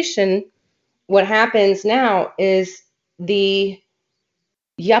gentrification, what happens now is the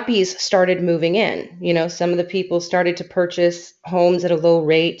yuppies started moving in. You know, some of the people started to purchase homes at a low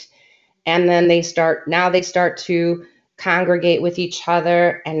rate, and then they start to congregate with each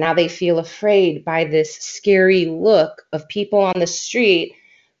other, and now they feel afraid by this scary look of people on the street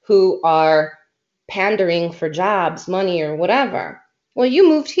who are pandering for jobs, money, or whatever. Well, you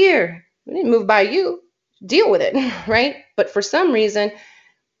moved here. We didn't move by you. Deal with it, right? But for some reason,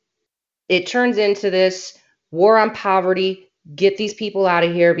 it turns into this war on poverty. Get these people out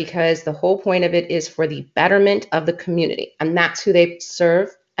of here, because the whole point of it is for the betterment of the community. And that's who they serve,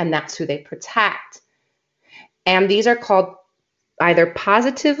 and that's who they protect. And these are called either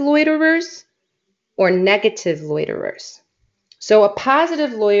positive loiterers or negative loiterers. So a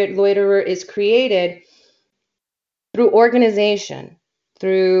positive loiterer is created through organization,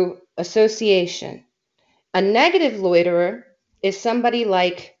 through association. A negative loiterer is somebody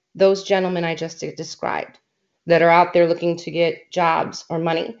like those gentlemen I just described that are out there looking to get jobs or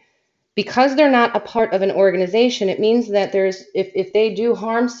money. Because they're not a part of an organization, it means that if they do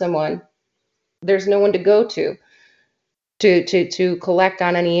harm someone, there's no one to go to collect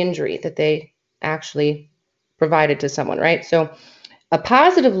on any injury that they actually provided to someone, right? So a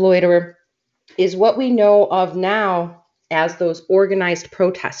positive loiterer is what we know of now as those organized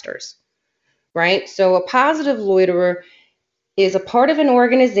protesters, right? So a positive loiterer is a part of an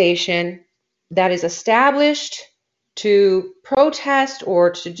organization that is established to protest or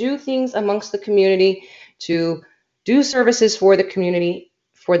to do things amongst the community, to do services for the community,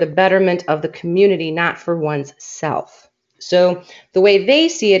 for the betterment of the community, not for one's self. So the way they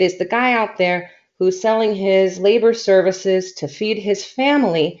see it is the guy out there who's selling his labor services to feed his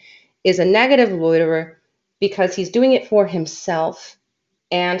family is a negative loiterer because he's doing it for himself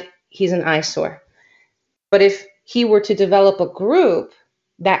and he's an eyesore. But if he were to develop a group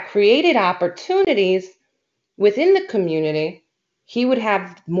that created opportunities within the community, he would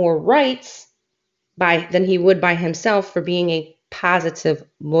have more rights than he would by himself for being a positive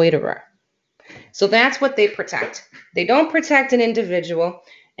loiterer. So that's what they protect. They don't protect an individual.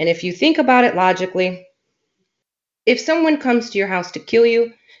 And if you think about it logically, if someone comes to your house to kill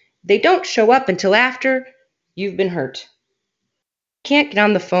you, they don't show up until after you've been hurt. You can't get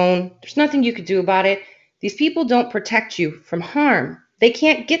on the phone. There's nothing you could do about it. These people don't protect you from harm. They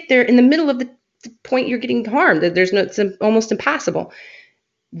can't get there in the middle of the point you're getting harmed. It's almost impossible.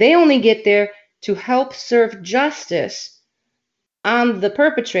 They only get there to help serve justice on the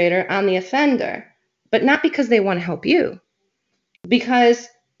perpetrator, on the offender, but not because they want to help you, because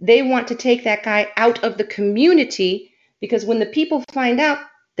they want to take that guy out of the community, because when the people find out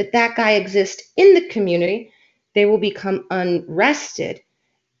that that guy exists in the community, they will become unrested.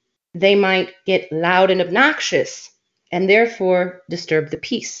 They might get loud and obnoxious and therefore disturb the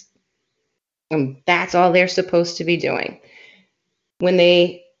peace. And that's all they're supposed to be doing.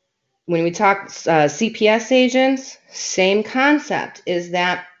 When we talk CPS agents, same concept, is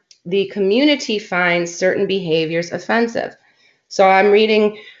that the community finds certain behaviors offensive. So I'm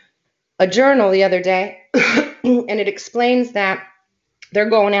reading a journal the other day, and it explains that they're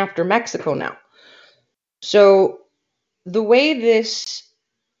going after Mexico now. So the way this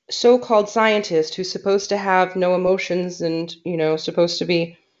so-called scientist, who's supposed to have no emotions and, supposed to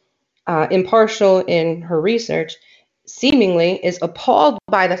be impartial in her research, seemingly is appalled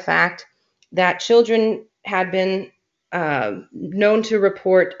by the fact that children had been known to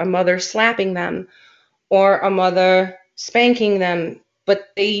report a mother slapping them or a mother spanking them, but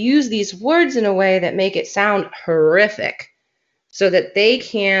they use these words in a way that make it sound horrific so that they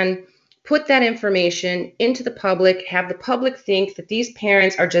can put that information into the public, have the public think that these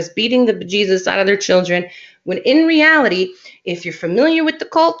parents are just beating the bejesus out of their children, when in reality, if you're familiar with the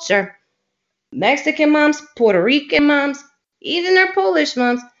culture, Mexican moms, Puerto Rican moms, even their Polish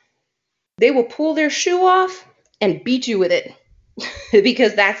moms, they will pull their shoe off and beat you with it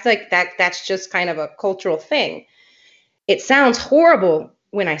because that's just kind of a cultural thing. It sounds horrible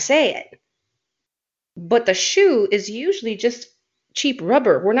when I say it, but the shoe is usually just cheap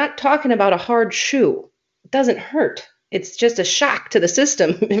rubber. We're not talking about a hard shoe. It doesn't hurt. It's just a shock to the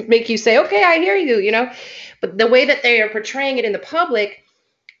system. Make you say, okay, I hear you, But the way that they are portraying it in the public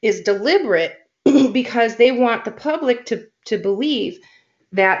is deliberate because they want the public to believe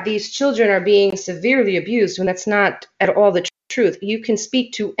that these children are being severely abused when that's not at all the truth. You can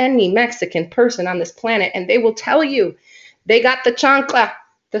speak to any Mexican person on this planet and they will tell you they got the chancla,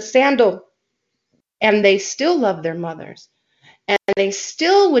 the sandal, and they still love their mothers. And they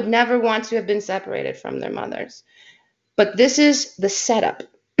still would never want to have been separated from their mothers. But this is the setup.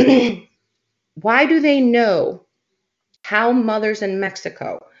 Why do they know how mothers in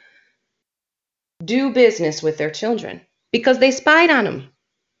Mexico do business with their children because they spied on them.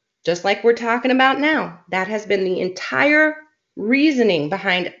 Just like we're talking about now. That has been the entire reasoning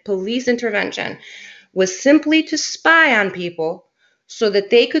behind police intervention, was simply to spy on people so that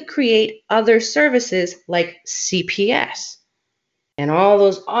they could create other services like CPS and all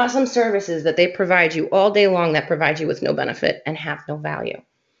those awesome services that they provide you all day long that provide you with no benefit and have no value.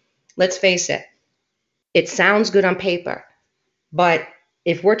 Let's face it, it sounds good on paper, but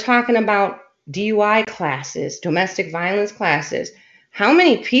if we're talking about DUI classes, domestic violence classes, how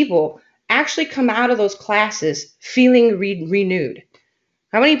many people actually come out of those classes feeling renewed?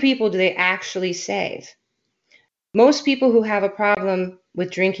 How many people do they actually save? Most people who have a problem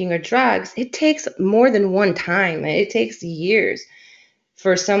with drinking or drugs, it takes more than one time. It takes years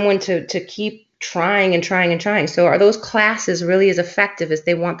for someone to keep trying and trying and trying. So are those classes really as effective as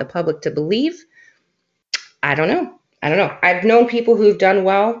they want the public to believe? I don't know. I've known people who've done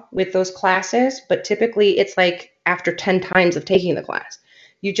well with those classes, but typically it's like after 10 times of taking the class.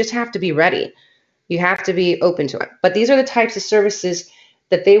 You just have to be ready. You have to be open to it. But these are the types of services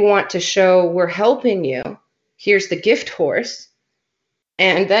that they want to show we're helping you. Here's the gift horse.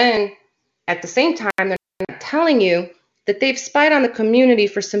 And then at the same time, they're not telling you that they've spied on the community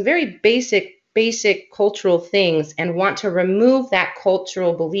for some very basic cultural things and want to remove that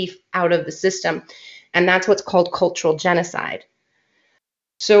cultural belief out of the system. And that's what's called cultural genocide.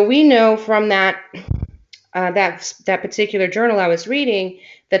 So we know from that particular journal I was reading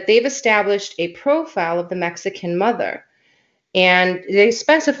that they've established a profile of the Mexican mother. And they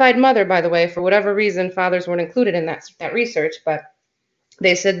specified mother, by the way, for whatever reason, fathers weren't included in that research, but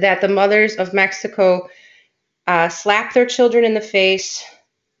they said that the mothers of Mexico slap their children in the face,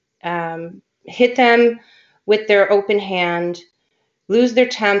 hit them with their open hand, lose their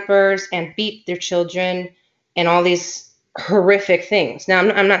tempers, and beat their children, and all these horrific things. Now,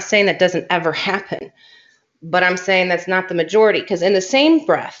 I'm not saying that doesn't ever happen, but I'm saying that's not the majority, because in the same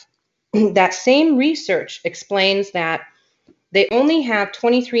breath, that same research explains that they only have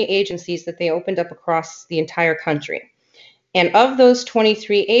 23 agencies that they opened up across the entire country. And of those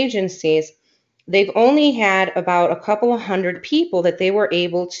 23 agencies, they've only had about a couple of hundred people that they were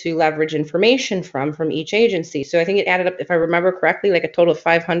able to leverage information from each agency. So I think it added up, if I remember correctly, like a total of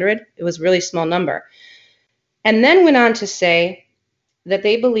 500. It was a really small number. And then went on to say that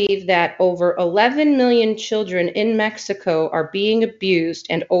they believe that over 11 million children in Mexico are being abused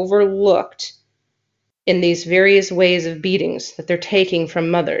and overlooked in these various ways of beatings that they're taking from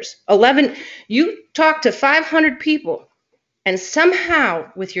mothers. 11, you talk to 500 people, and somehow,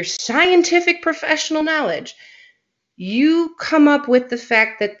 with your scientific professional knowledge, you come up with the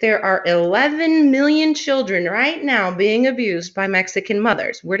fact that there are 11 million children right now being abused by Mexican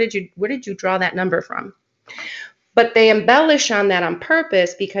mothers. Where did you draw that number from? But they embellish on that on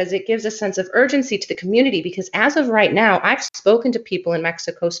purpose because it gives a sense of urgency to the community, because as of right now, I've spoken to people in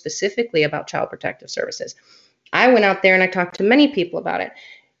Mexico specifically about Child Protective Services. I went out there and I talked to many people about it.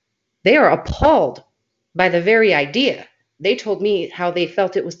 They are appalled by the very idea. They told me how they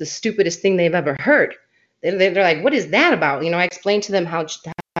felt it was the stupidest thing they've ever heard. They're like, what is that about? I explained to them how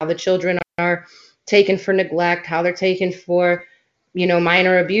the children are taken for neglect, how they're taken for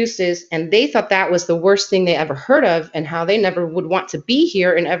minor abuses, and they thought that was the worst thing they ever heard of, and how they never would want to be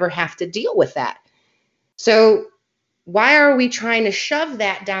here and ever have to deal with that. So why are we trying to shove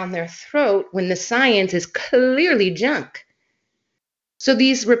that down their throat when the science is clearly junk? So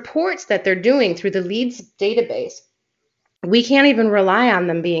these reports that they're doing through the LEADS database, we can't even rely on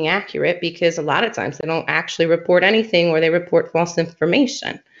them being accurate, because a lot of times they don't actually report anything, or they report false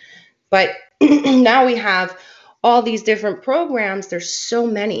information. But now we have all these different programs. There's so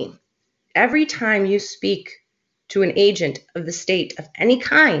many. Every time you speak to an agent of the state of any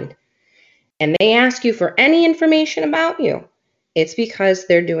kind, and they ask you for any information about you, it's because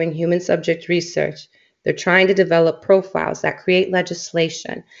they're doing human subject research. They're trying to develop profiles that create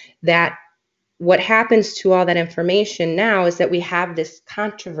legislation. That what happens to all that information now is that we have this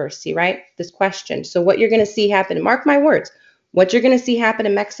controversy, right? This question. So what you're going to see happen, mark my words, what you're going to see happen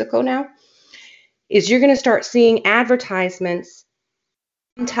in Mexico now is you're going to start seeing advertisements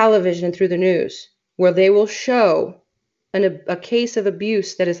on television through the news where they will show a case of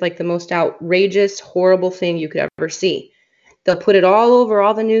abuse that is like the most outrageous, horrible thing you could ever see. They'll put it all over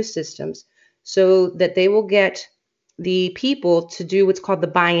all the news systems so that they will get the people to do what's called the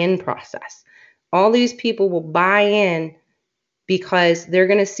buy-in process. All these people will buy in because they're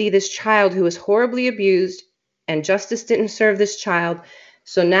going to see this child who was horribly abused and justice didn't serve this child.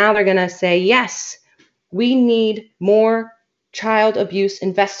 So now they're going to say, yes, we need more child abuse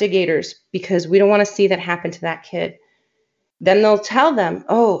investigators because we don't want to see that happen to that kid. Then they'll tell them,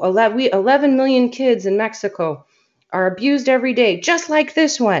 oh, 11 million kids in Mexico are abused every day, just like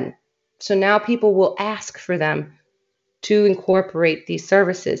this one. So now people will ask for them to incorporate these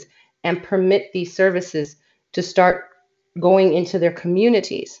services and permit these services to start going into their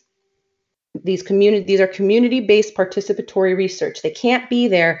communities. These are community-based participatory research. They can't be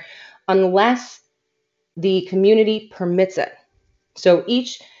there unless the community permits it. So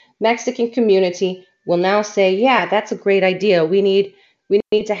each Mexican community will now say, yeah, that's a great idea. We need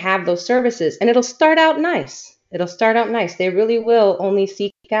to have those services. And it'll start out nice. They really will only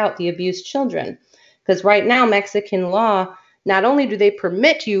seek out the abused children. Because right now, Mexican law, not only do they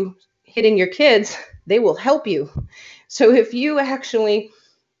permit you hitting your kids, they will help you. So if you actually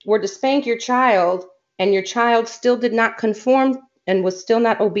were to spank your child and your child still did not conform and was still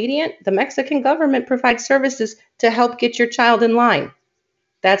not obedient, the Mexican government provides services to help get your child in line.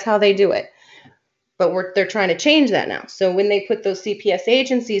 That's how they do it. But they're trying to change that now. So when they put those CPS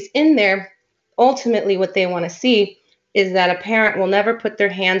agencies in there, ultimately what they want to see is that a parent will never put their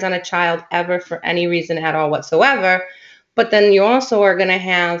hands on a child ever for any reason at all whatsoever. But then you also are going to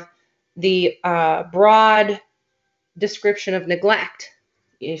have the broad description of neglect.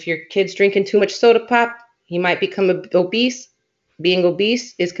 If your kid's drinking too much soda pop, he might become obese. Being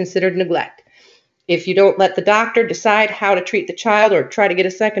obese is considered neglect. If you don't let the doctor decide how to treat the child or try to get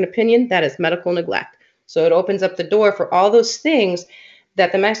a second opinion, that is medical neglect. So it opens up the door for all those things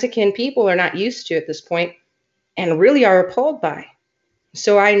that the Mexican people are not used to at this point and really are appalled by.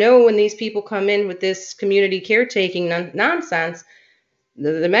 So I know when these people come in with this community caretaking nonsense,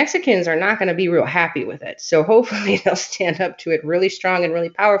 the Mexicans are not going to be real happy with it. So hopefully they'll stand up to it really strong and really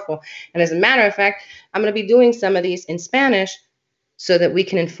powerful. And as a matter of fact, I'm going to be doing some of these in Spanish so that we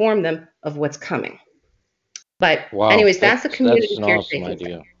can inform them of what's coming. But anyways, that's the community caretaking. That's an awesome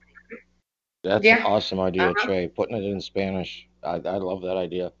idea. That's an awesome idea, Trey. Putting it in Spanish. I love that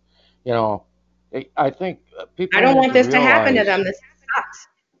idea. You know, I think people. I don't want this to happen to them. This sucks.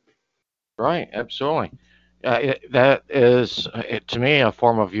 Right, absolutely. That is, to me, a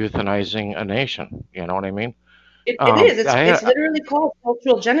form of euthanizing a nation. You know what I mean? It is. It's literally called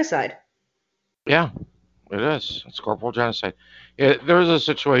cultural genocide. Yeah, it is. It's corporal genocide. There was a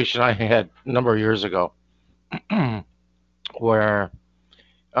situation I had a number of years ago where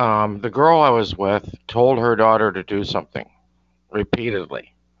the girl I was with told her daughter to do something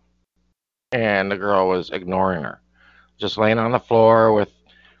repeatedly, and the girl was ignoring her, just laying on the floor with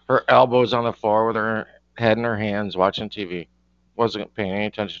her elbows on the floor with her head in her hands watching TV, wasn't paying any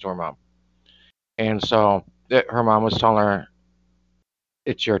attention to her mom. And so her mom was telling her,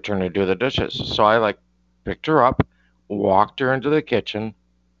 it's your turn to do the dishes. So I picked her up, walked her into the kitchen,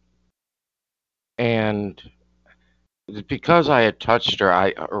 and because I had touched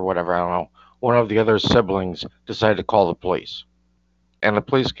her, or whatever, I don't know, one of the other siblings decided to call the police. And the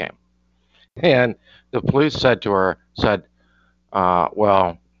police came. And the police said to her,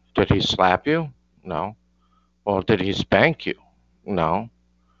 well, did he slap you? No. Well, did he spank you? No.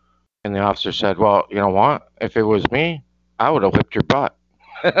 And the officer said, well, you know what? If it was me, I would have whipped your butt.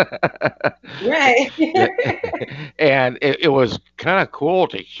 Right. And it was kind of cool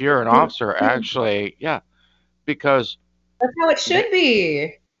to hear an officer actually, because that's how it should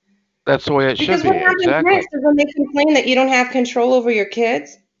be. That's the way it should be. Because what happens next is when they complain that you don't have control over your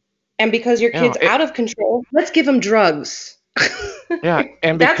kids, and because your kid's out of control, let's give them drugs. Yeah,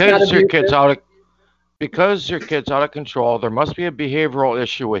 and because your kid's out of control, there must be a behavioral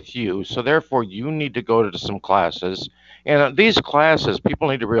issue with you. So therefore, you need to go to some classes. And these classes, people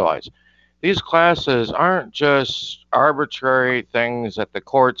need to realize, these classes aren't just arbitrary things that the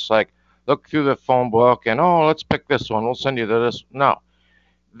courts look through the phone book and, oh, let's pick this one. We'll send you to this. No.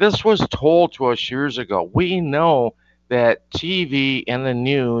 This was told to us years ago. We know that TV and the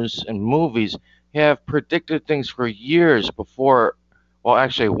news and movies have predicted things for years before, well,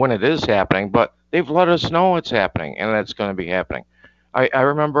 actually when it is happening, but they've let us know it's happening and that's going to be happening. I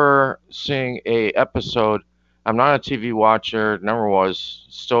remember seeing a episode. I'm not a TV watcher, never was,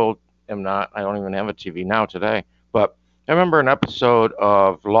 still am not. I don't even have a TV now today. But I remember an episode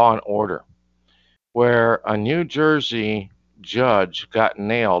of Law and Order where a New Jersey judge got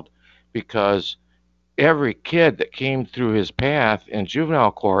nailed because every kid that came through his path in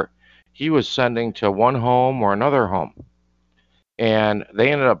juvenile court, he was sending to one home or another home. And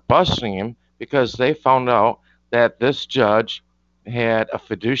they ended up busting him because they found out that this judge had a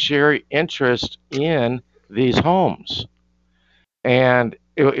fiduciary interest in these homes. And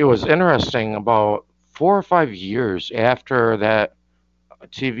it was interesting, about 4 or 5 years after that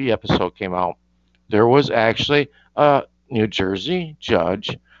TV episode came out, there was actually a New Jersey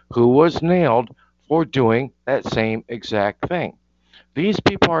judge who was nailed for doing that same exact thing. These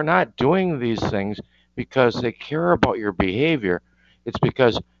people are not doing these things because they care about your behavior. It's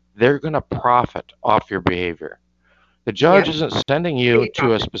because they're going to profit off your behavior. The judge Yep. isn't sending you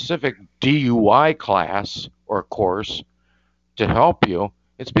to a specific DUI class or course to help you.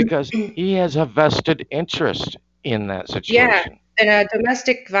 It's because he has a vested interest in that Yeah. situation. In a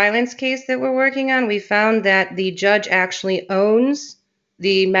domestic violence case that we're working on, we found that the judge actually owns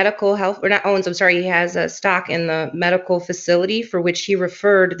the medical health, or not owns, I'm sorry, he has a stock in the medical facility for which he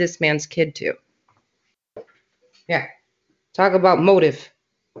referred this man's kid to. Yeah. Talk about motive.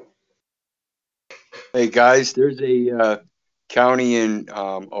 Hey guys, there's a county in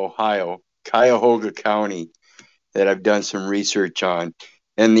Ohio, Cuyahoga County, that I've done some research on,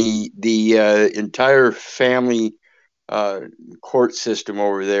 and the entire family court system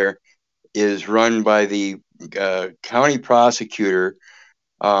over there is run by the county prosecutor,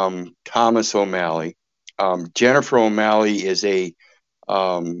 Thomas O'Malley. Jennifer O'Malley is a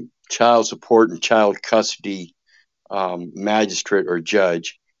child support and child custody magistrate or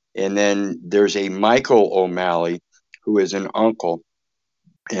judge. And then there's a Michael O'Malley, who is an uncle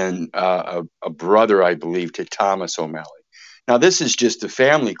and a brother, I believe, to Thomas O'Malley. Now, this is just the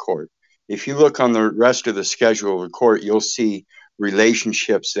family court. If you look on the rest of the schedule of the court, you'll see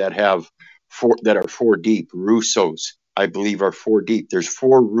relationships that are four deep. Russos, I believe, are four deep. There's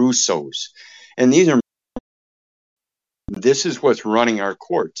four Russos, and this is what's running our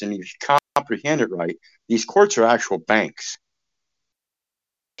courts. And if you comprehend it right, these courts are actual banks.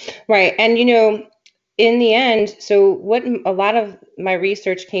 Right. And, you know, in the end, so what a lot of my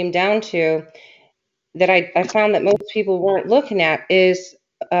research came down to that I found that most people weren't looking at is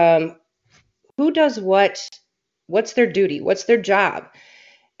who does what's their duty, what's their job.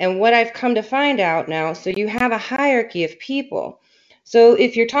 And what I've come to find out now, so you have a hierarchy of people. So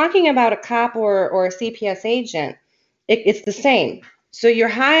if you're talking about a cop or a CPS agent, it's the same. So your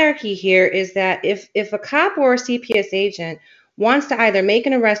hierarchy here is that if a cop or a CPS agent wants to either make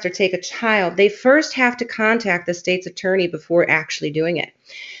an arrest or take a child, they first have to contact the state's attorney before actually doing it.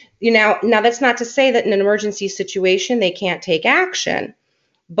 Now that's not to say that in an emergency situation they can't take action.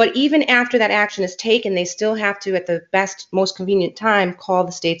 But even after that action is taken, they still have to, at the best, most convenient time, call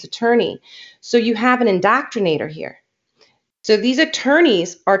the state's attorney. So you have an indoctrinator here. So these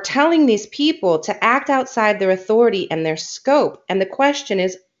attorneys are telling these people to act outside their authority and their scope. And the question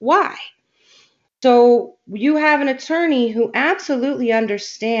is, why? So you have an attorney who absolutely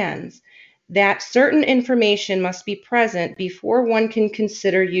understands that certain information must be present before one can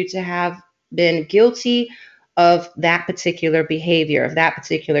consider you to have been guilty of that particular behavior, of that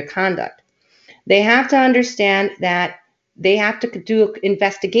particular conduct. They have to understand that they have to do an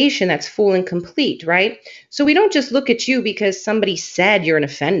investigation that's full and complete, right? So we don't just look at you because somebody said you're an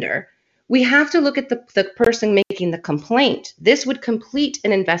offender. We have to look at the person making the complaint. This would complete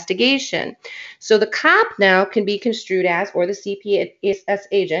an investigation. So the cop now can be construed as, or the CPS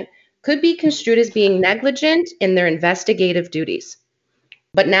agent could be construed as being negligent in their investigative duties.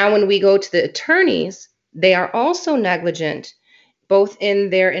 But now when we go to the attorneys, they are also negligent, both in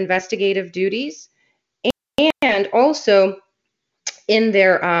their investigative duties and also in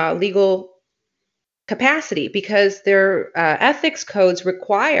their legal capacity, because their ethics codes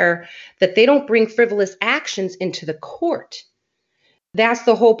require that they don't bring frivolous actions into the court. That's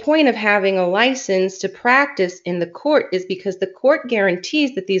the whole point of having a license to practice in the court, is because the court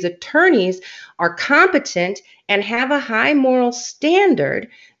guarantees that these attorneys are competent and have a high moral standard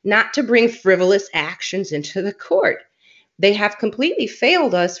not to bring frivolous actions into the court. They have completely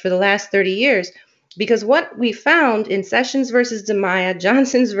failed us for the last 30 years, because what we found in Sessions versus DiMaia,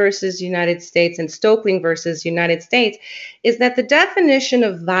 Johnson's versus United States, and Stoeckling versus United States is that the definition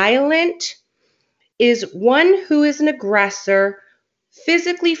of violent is one who is an aggressor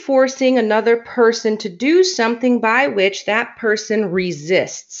physically forcing another person to do something by which that person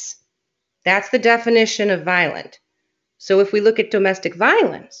resists. That's the definition of violent. So if we look at domestic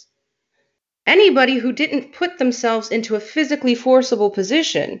violence, anybody who didn't put themselves into a physically forcible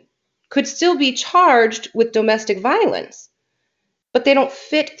position could still be charged with domestic violence, but they don't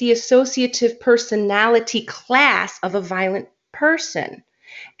fit the associative personality class of a violent person.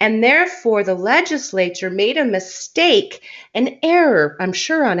 And therefore, the legislature made a mistake, an error, I'm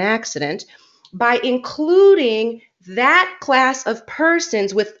sure on accident, by including that class of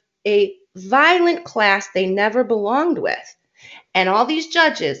persons with a violent class they never belonged with. And all these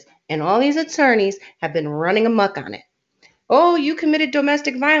judges and all these attorneys have been running amok on it. Oh, you committed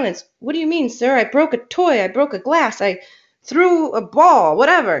domestic violence. What do you mean, sir? I broke a toy, I broke a glass, I threw a ball,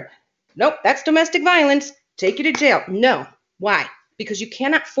 whatever. Nope, that's domestic violence. Take you to jail. No. Why? Because you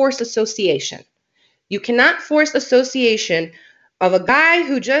cannot force association. You cannot force association of a guy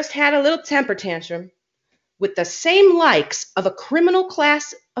who just had a little temper tantrum with the same likes of a criminal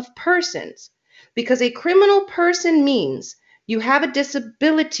class of persons, because a criminal person means you have a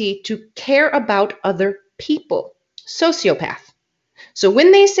disability to care about other people. Sociopath. So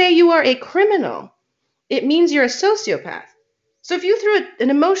when they say you are a criminal, it means you're a sociopath. So if you threw an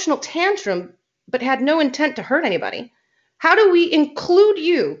emotional tantrum but had no intent to hurt anybody, how do we include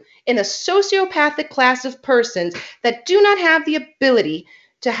you in a sociopathic class of persons that do not have the ability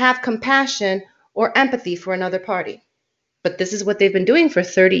to have compassion or empathy for another party? But this is what they've been doing for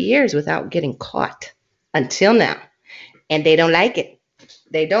 30 years without getting caught until now. And they don't like it.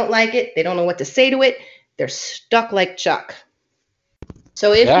 They don't like it. They don't know what to say to it. They're stuck like Chuck.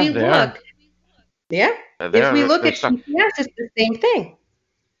 So if we look, if we look at CPS, it's the same thing.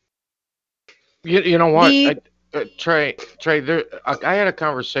 You know what, Trey, I had a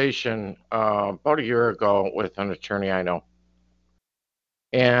conversation about a year ago with an attorney I know.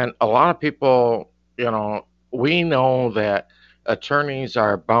 And a lot of people, we know that attorneys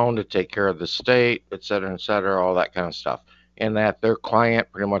are bound to take care of the state, et cetera, all that kind of stuff, and that their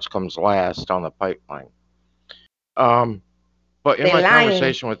client pretty much comes last on the pipeline. But in my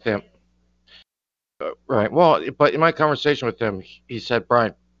conversation with him, but in my conversation with him, he said,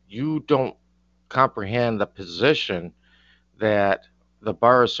 Brian, you don't comprehend the position that the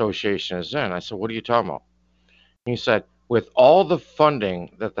Bar Association is in. I said, what are you talking about? He said, with all the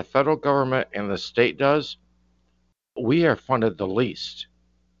funding that the federal government and the state does, we are funded the least.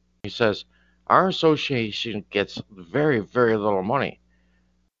 He says, our association gets very, very little money.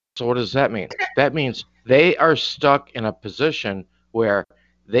 So what does that mean? That means they are stuck in a position where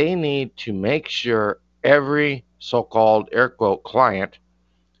they need to make sure every so-called air quote client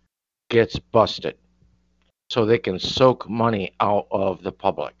gets busted so they can soak money out of the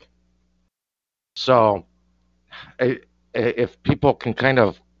public. So if people can kind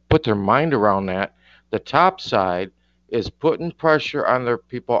of put their mind around that, the top side is putting pressure on their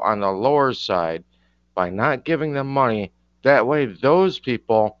people on the lower side by not giving them money. That way those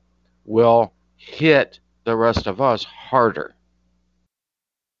people will hit the rest of us harder.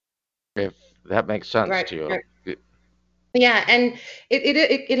 If that makes sense to you. Right. Yeah, and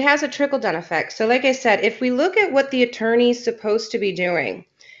it has a trickle-down effect. So like I said, if we look at what the attorney's supposed to be doing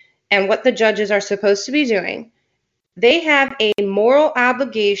and what the judges are supposed to be doing, they have a moral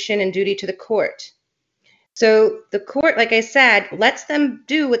obligation and duty to the court. So the court, like I said, lets them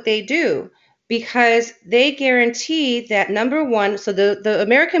do what they do because they guarantee that, number one, so the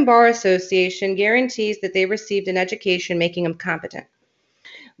American Bar Association guarantees that they received an education making them competent.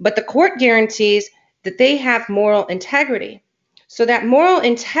 But the court guarantees that they have moral integrity. So that moral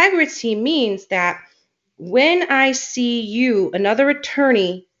integrity means that when I see you, another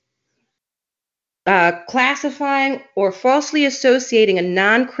attorney, classifying or falsely associating a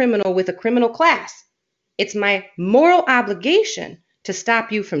non-criminal with a criminal class, it's my moral obligation to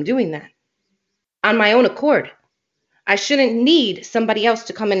stop you from doing that on my own accord. I shouldn't need somebody else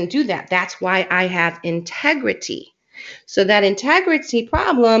to come in and do that. That's why I have integrity. So that integrity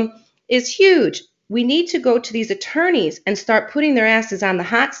problem is huge. We need to go to these attorneys and start putting their asses on the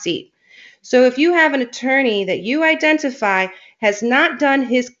hot seat. So if you have an attorney that you identify has not done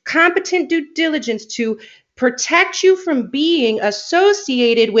his competent due diligence to protect you from being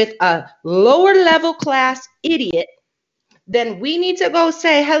associated with a lower level class idiot, then we need to go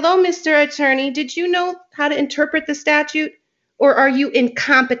say, hello, Mr. Attorney, did you know how to interpret the statute? Or are you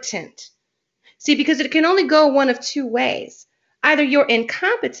incompetent? See, because it can only go one of two ways. Either you're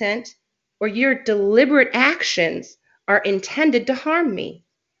incompetent or your deliberate actions are intended to harm me.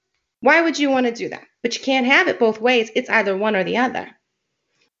 Why would you want to do that? But you can't have it both ways. It's either one or the other.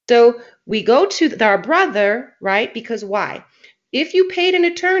 So we go to our brother, right? Because why? If you paid an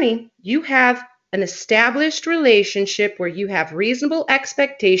attorney, you have an established relationship where you have reasonable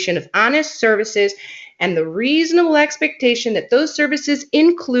expectation of honest services and the reasonable expectation that those services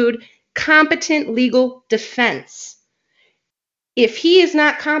include competent legal defense. If he is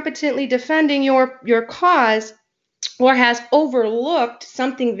not competently defending your cause or has overlooked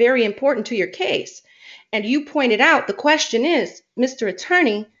something very important to your case, and you point it out, the question is, Mr.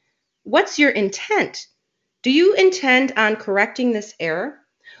 Attorney, what's your intent? Do you intend on correcting this error?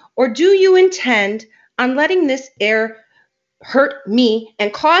 Or do you intend on letting this error hurt me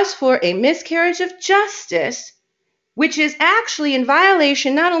and cause for a miscarriage of justice, which is actually in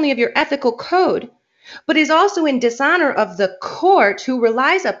violation not only of your ethical code, but is also in dishonor of the court who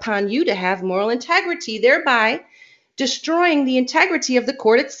relies upon you to have moral integrity, thereby destroying the integrity of the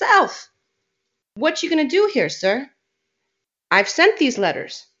court itself? What you going to do here, sir? I've sent these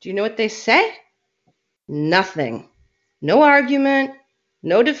letters. Do you know what they say? Nothing. No argument,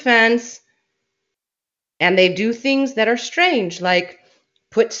 no defense. And they do things that are strange, like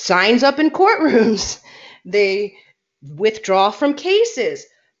put signs up in courtrooms. They withdraw from cases.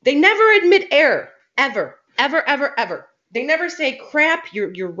 They never admit error, ever, ever, ever, ever. They never say, crap,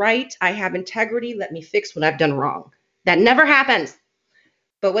 you're right. I have integrity. Let me fix what I've done wrong. That never happens.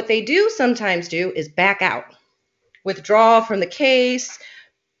 But what they do sometimes do is back out, withdraw from the case,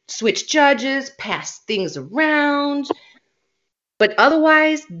 switch judges, pass things around. But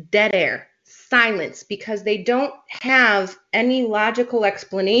otherwise, dead air, silence, because they don't have any logical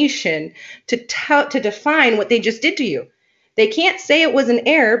explanation to define what they just did to you. They can't say it was an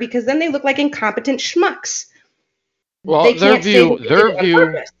error because then they look like incompetent schmucks. Well, They their can't say view, they did it on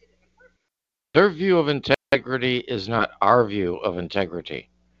purpose. their view of integrity is not our view of integrity,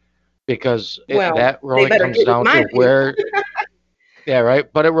 because Well, that they really better comes get with down my to view. where, yeah,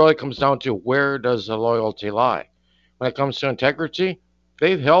 right. But it really comes down to where does the loyalty lie? When it comes to integrity,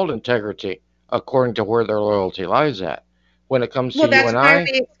 they've held integrity according to where their loyalty lies at. When it comes to Well, you that's and why I,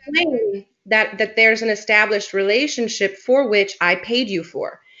 we explain that there's an established relationship for which I paid you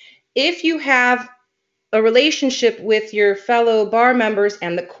for. If you have a relationship with your fellow bar members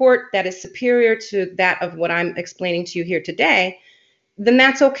and the court that is superior to that of what I'm explaining to you here today, then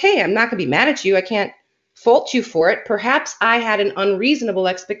that's okay. I'm not going to be mad at you. I can't fault you for it. Perhaps I had an unreasonable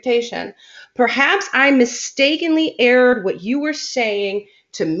expectation. Perhaps I mistakenly erred what you were saying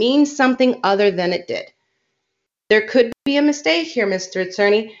to mean something other than it did. There could be a mistake here, Mr.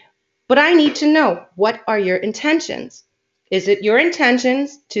 Attorney, but I need to know, what are your intentions? Is it your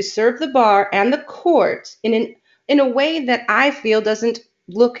intentions to serve the bar and the court in a way that I feel doesn't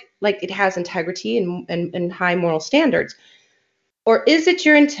look like it has integrity and high moral standards? Or is it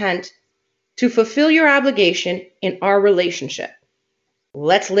your intent to fulfill your obligation in our relationship?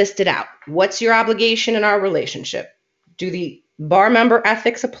 Let's list it out. What's your obligation in our relationship? Do the bar member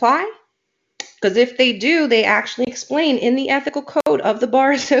ethics apply? Because if they do, they actually explain in the ethical code of the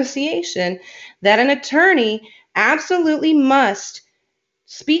Bar Association that an attorney absolutely must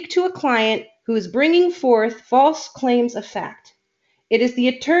speak to a client who is bringing forth false claims of fact. It is the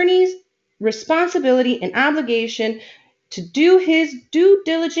attorney's responsibility and obligation to do his due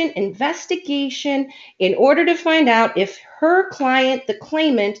diligent investigation in order to find out if her client, the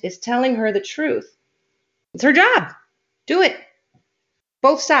claimant, is telling her the truth. It's her job. Do it.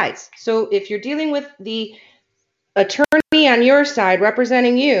 Both sides. So if you're dealing with the attorney on your side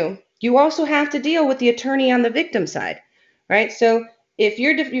representing you, you also have to deal with the attorney on the victim side, right? So if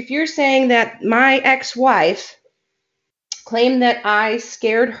you're saying that my ex-wife claimed that I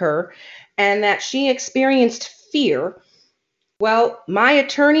scared her and that she experienced fear, well, my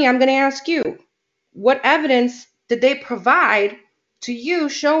attorney, I'm going to ask you, what evidence did they provide to you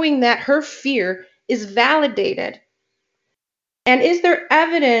showing that her fear is validated? And is there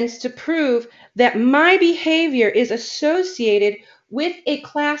evidence to prove that my behavior is associated with a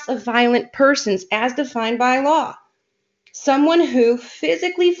class of violent persons as defined by law? Someone who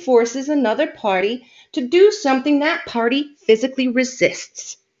physically forces another party to do something that party physically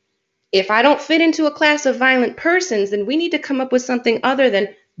resists. If I don't fit into a class of violent persons, then we need to come up with something other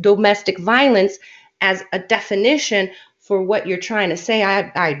than domestic violence as a definition for what you're trying to say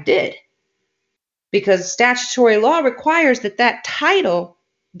I did. Because statutory law requires that that title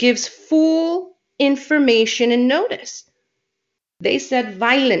gives full information and notice. They said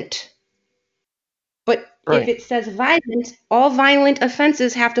violent. But if it says violent, all violent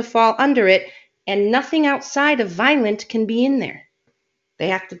offenses have to fall under it, and nothing outside of violent can be in there. They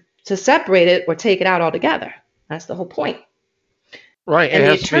have to separate it or take it out altogether. That's the whole point. right, And it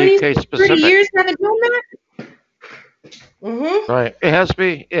the has to be attorneys case for 30 specific. years haven't done that? Mm-hmm. Right. It has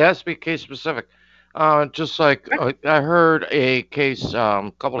to be case specific. Just like I heard a case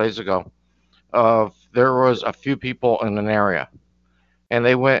a couple days ago of there was a few people in an area, and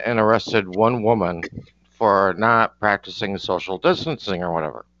they went and arrested one woman for not practicing social distancing or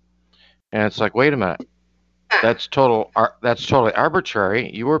whatever. And it's like, wait a minute, that's totally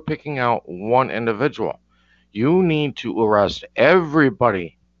arbitrary. You were picking out one individual. You need to arrest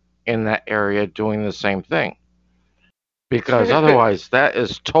everybody in that area doing the same thing. Because otherwise, that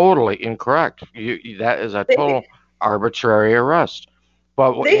is totally incorrect. That is a total arbitrary arrest.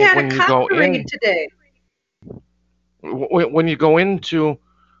 But They had when a you go cop in, raid today. when you go into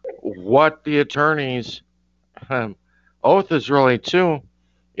what the attorney's oath is really to,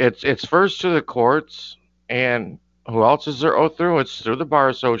 it's first to the courts, and who else is their oath through? It's through the Bar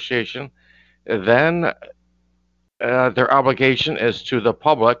Association. Then their obligation is to the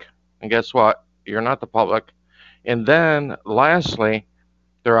public, and guess what? You're not the public. And then lastly,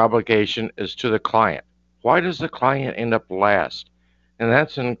 their obligation is to the client. why does the client end up last? And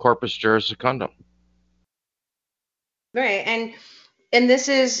that's in corpus juris secundum. Right. And this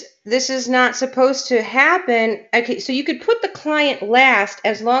is not supposed to happen. Okay, so you could put the client last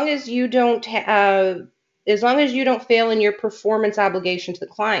as long as you don't fail in your performance obligation to the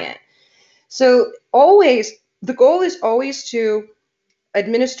client. So always, the goal is always to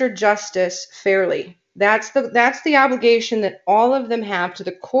administer justice fairly. That's the obligation that all of them have to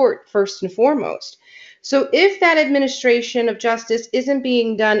the court first and foremost. So if that administration of justice isn't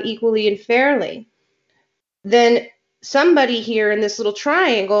being done equally and fairly, then somebody here in this little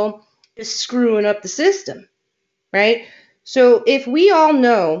triangle is screwing up the system, right? So if we all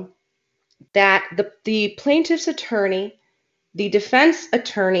know that the plaintiff's attorney, the defense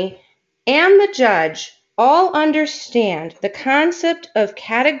attorney, and the judge all understand the concept of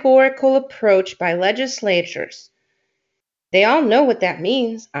categorical approach by legislatures, they all know what that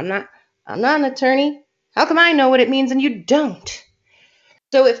means. I'm not an attorney. How come I know what it means and you don't?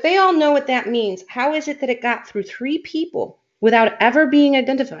 So if they all know what that means, how is it that it got through 3 people without ever being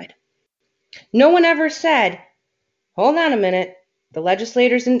identified? No one ever said, hold on a minute, the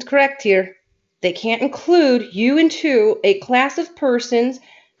legislators aren't correct here. They can't include you into a class of persons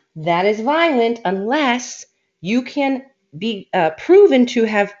that is violent unless you can be proven to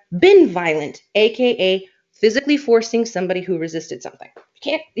have been violent, aka physically forcing somebody who resisted something.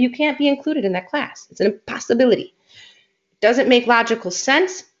 You can't be included in that class. It's an impossibility. Doesn't make logical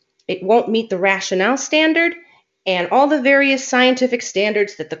sense. It won't meet the rationale standard and all the various scientific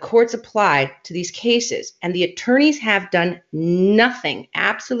standards that the courts apply to these cases. And the attorneys have done nothing,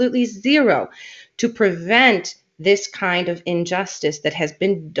 absolutely zero, to prevent this kind of injustice that has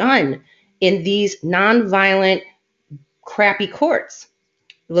been done in these nonviolent, crappy courts.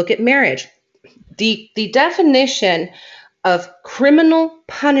 Look at marriage. The definition of criminal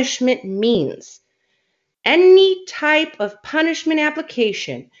punishment means any type of punishment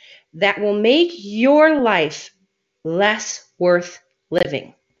application that will make your life less worth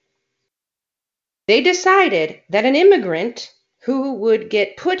living. They decided that an immigrant who would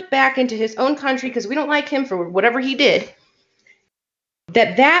get put back into his own country because we don't like him for whatever he did,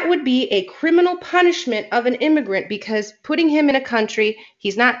 that would be a criminal punishment of an immigrant because putting him in a country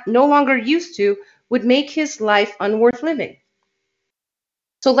he's no longer used to would make his life unworth living.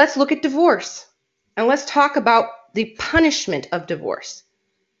 So let's look at divorce. And let's talk about the punishment of divorce.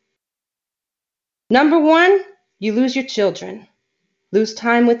 Number 1, you lose your children. Lose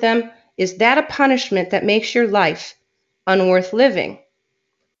time with them. Is that a punishment that makes your life unworth living?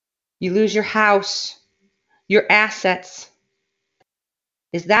 You lose your house, your assets.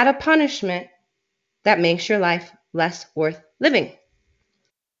 Is that a punishment that makes your life less worth living?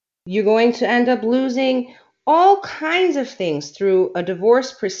 You're going to end up losing all kinds of things through a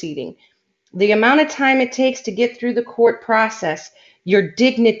divorce proceeding. The amount of time it takes to get through the court process, your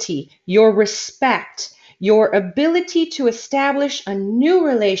dignity, your respect, your ability to establish a new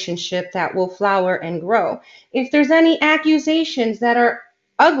relationship that will flower and grow. If there's any accusations that are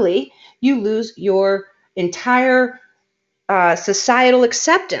ugly, you lose your entire societal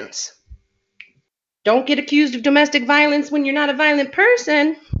acceptance. Don't get accused of domestic violence when you're not a violent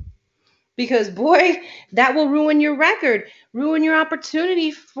person, because boy, that will ruin your record, ruin your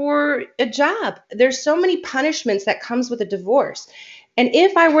opportunity for a job. There's so many punishments that comes with a divorce. And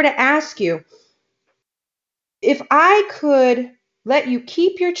if I were to ask you, if I could let you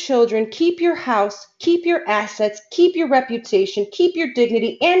keep your children, keep your house, keep your assets, keep your reputation, keep your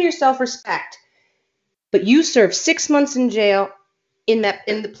dignity and your self-respect, but you serve 6 months in jail in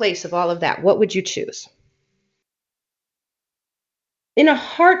the place of all of that, what would you choose? In a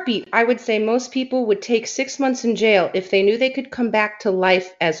heartbeat, I would say most people would take 6 months in jail if they knew they could come back to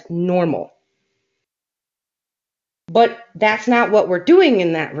life as normal. But that's not what we're doing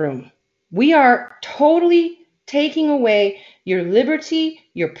in that room. We are totally taking away your liberty,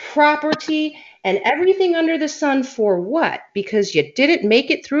 your property, and everything under the sun for what? Because you didn't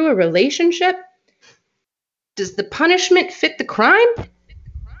make it through a relationship? Does the punishment fit the crime?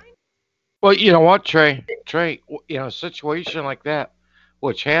 Well, you know what, Trey, a situation like that,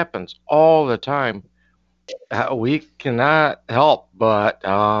 which happens all the time, we cannot help but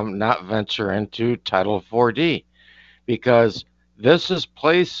not venture into Title 4D, because this is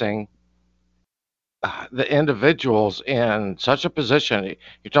placing the individuals in such a position.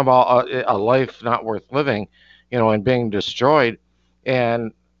 You're talking about a life not worth living, and being destroyed.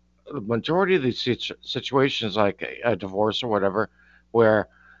 And the majority of these situations, like a divorce or whatever, where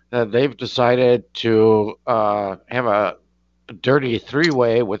they've decided to have a dirty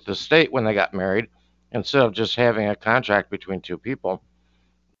 3-way with the state when they got married, instead of just having a contract between 2 people.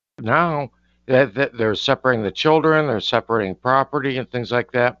 Now that they're separating the children, they're separating property and things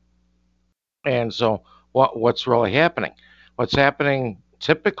like that. And so what's really happening? What's happening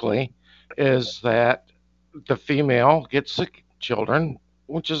typically is that the female gets the children,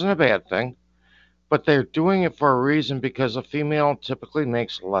 which isn't a bad thing, but they're doing it for a reason because a female typically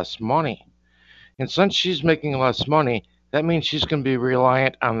makes less money. And since she's making less money, that means she's going to be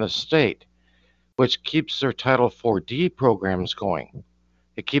reliant on the state, which keeps their Title 4D programs going.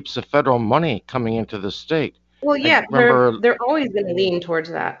 It keeps the federal money coming into the state. Well, yeah, they're always going to lean towards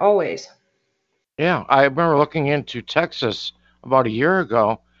that, always. Yeah, I remember looking into Texas about a year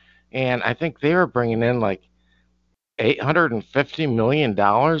ago, and I think they were bringing in like $850 million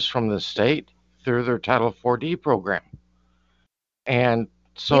from the state through their Title 4D program. And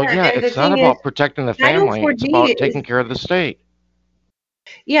so, yeah, it's not about protecting the family, it's about taking care of the state.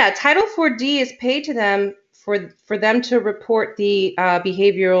 Yeah, Title 4D is paid to them for them to report the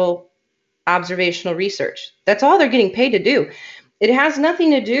behavioral observational research. That's all they're getting paid to do. It has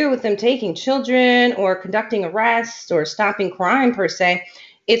nothing to do with them taking children or conducting arrests or stopping crime per se.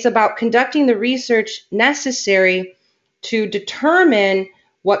 It's about conducting the research necessary to determine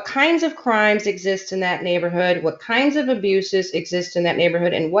what kinds of crimes exist in that neighborhood, what kinds of abuses exist in that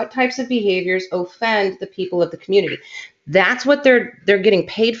neighborhood, and what types of behaviors offend the people of the community. That's what they're getting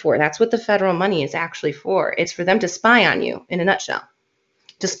paid for. That's what the federal money is actually for. It's for them to spy on you, in a nutshell.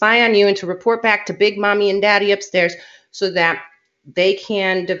 To spy on you and to report back to big mommy and daddy upstairs so that they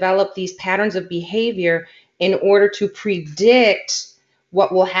can develop these patterns of behavior in order to predict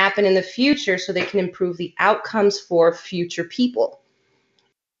what will happen in the future so they can improve the outcomes for future people.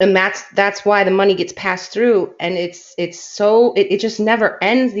 And that's why the money gets passed through, and it just never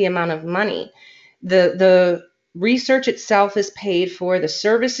ends, the amount of money. The research itself is paid for. The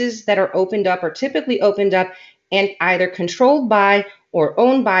services that are opened up are typically opened up and either controlled by or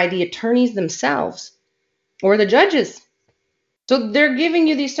owned by the attorneys themselves or the judges. So they're giving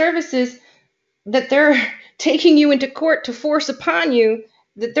you these services that they're taking you into court to force upon you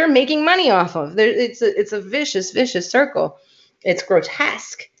that they're making money off of. It's a vicious, vicious circle. It's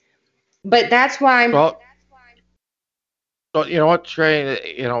grotesque. But that's why. Well, you know what,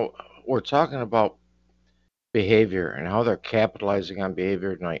 Trey? We're talking about behavior and how they're capitalizing on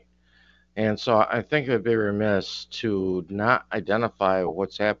behavior tonight. And so I think it would be remiss to not identify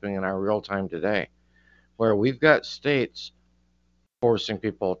what's happening in our real time today, where we've got states forcing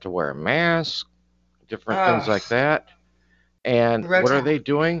people to wear masks, different things like that. And what are they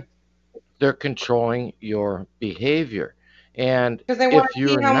doing? They're controlling your behavior. And because they want to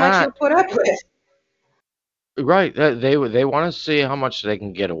see how much you put up with. Right. They want to see how much they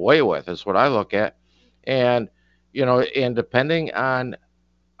can get away with, is what I look at. And, and depending on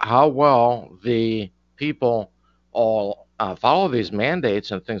how well the people all follow these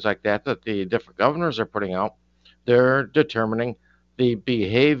mandates and things like that the different governors are putting out, they're determining the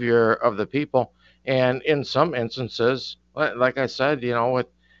behavior of the people. And in some instances, like I said, with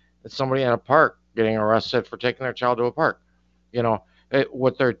somebody in a park getting arrested for taking their child to a park,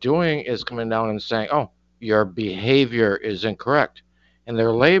 what they're doing is coming down and saying, oh, your behavior is incorrect. And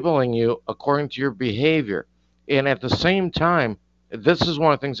they're labeling you according to your behavior. And at the same time, this is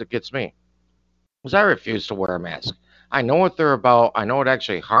one of the things that gets me, because I refuse to wear a mask. I know what they're about. I know it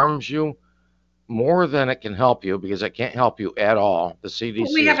actually harms you more than it can help you, because it can't help you at all. The CDC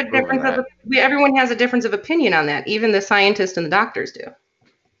we have a difference everyone has a difference of opinion on that. Even the scientists and the doctors do.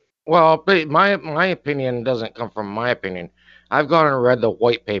 Well, but my opinion doesn't come from my opinion. I've gone and read the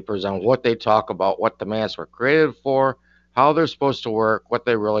white papers on what they talk about, what the masks were created for, how they're supposed to work, what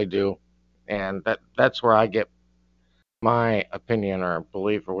they really do, and that's where I get my opinion or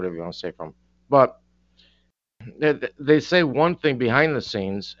belief or whatever you want to say from. But they say one thing behind the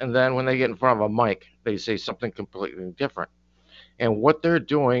scenes, and then when they get in front of a mic, they say something completely different. And what they're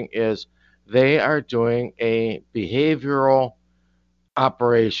doing is they are doing a behavioral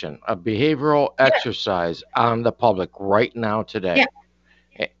operation, a behavioral exercise on the public right now today.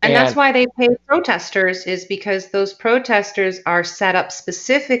 Yeah. And that's why they pay protesters, is because those protesters are set up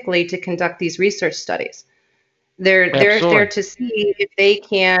specifically to conduct these research studies. They're there to see if they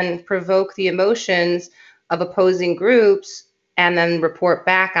can provoke the emotions of opposing groups and then report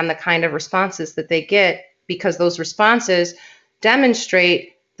back on the kind of responses that they get, because those responses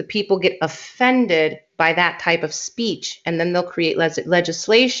demonstrate the people get offended by that type of speech, and then they'll create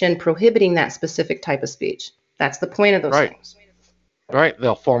legislation prohibiting that specific type of speech. That's the point of those things. Right.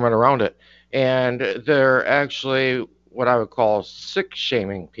 They'll form it around it. And they're actually what I would call sick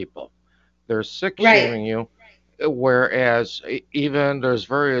shaming people. They're sick shaming you. Whereas even there's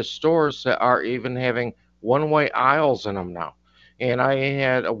various stores that are even having one-way aisles in them now. And I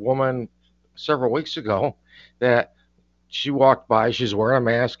had a woman several weeks ago that she walked by. She's wearing a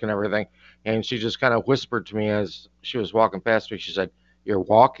mask and everything, and she just kind of whispered to me as she was walking past me. She said, "You're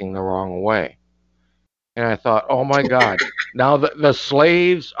walking the wrong way." And I thought, oh my God, now the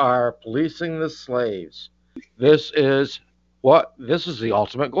slaves are policing the slaves. This is this is the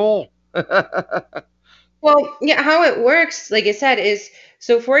ultimate goal. Well, yeah, how it works, like I said, is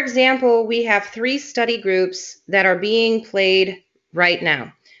so for example, we have 3 study groups that are being played right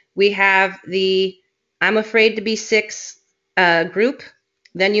now. We have the I'm afraid to be sick group.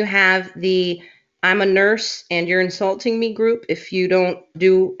 Then you have the I'm a nurse and you're insulting me group if you don't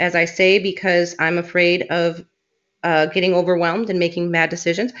do as I say because I'm afraid of getting overwhelmed and making bad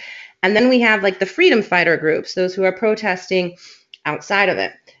decisions. And then we have like the freedom fighter groups, those who are protesting outside of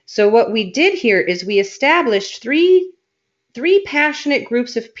it. So what we did here is we established three passionate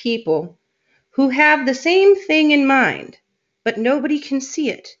groups of people who have the same thing in mind, but nobody can see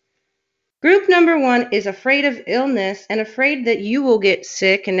it. Group number 1 is afraid of illness and afraid that you will get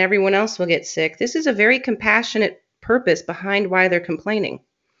sick and everyone else will get sick. This is a very compassionate purpose behind why they're complaining.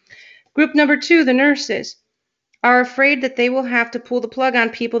 Group number 2, the nurses, are afraid that they will have to pull the plug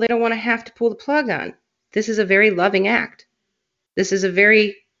on people they don't want to have to pull the plug on. This is a very loving act. This is a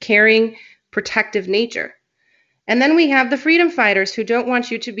very caring, protective nature. And then we have the freedom fighters who don't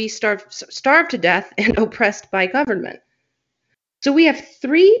want you to be starved to death and oppressed by government. So we have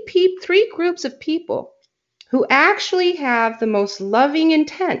three groups of people who actually have the most loving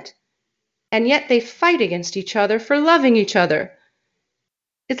intent, and yet they fight against each other for loving each other.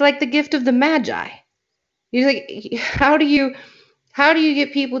 It's like the gift of the Magi. You're like, how do you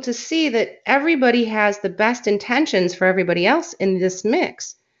get people to see that everybody has the best intentions for everybody else in this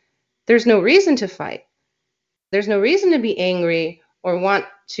mix? There's no reason to fight. There's no reason to be angry or want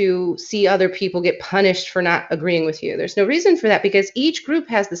to see other people get punished for not agreeing with you. There's no reason for that because each group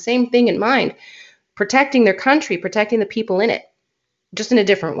has the same thing in mind, protecting their country, protecting the people in it, just in a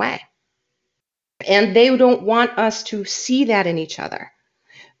different way. And they don't want us to see that in each other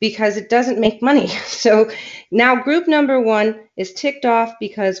because it doesn't make money. So now group number 1 is ticked off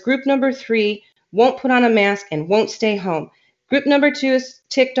because group number 3 won't put on a mask and won't stay home. Group number 2 is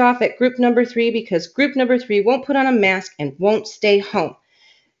ticked off at group number 3 because group number 3 won't put on a mask and won't stay home.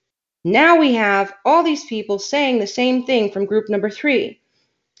 Now we have all these people saying the same thing from group number 3.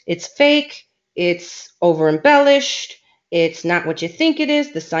 It's fake, it's over embellished, it's not what you think it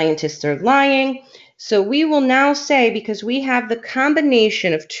is, the scientists are lying. So we will now say, because we have the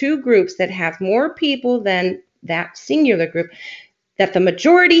combination of 2 groups that have more people than that singular group, that the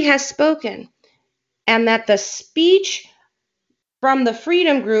majority has spoken, and that the speech from the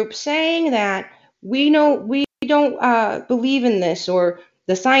freedom group saying that we don't believe in this, or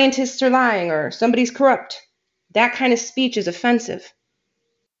the scientists are lying, or somebody's corrupt, that kind of speech is offensive.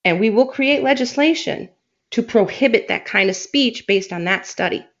 And we will create legislation to prohibit that kind of speech based on that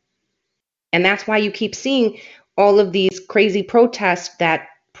study. And that's why you keep seeing all of these crazy protests that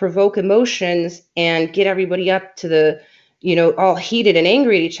provoke emotions and get everybody up to the, all heated and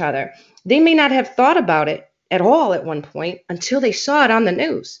angry at each other. They may not have thought about it at all at one point until they saw it on the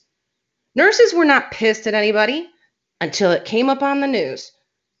news. Nurses were not pissed at anybody until it came up on the news.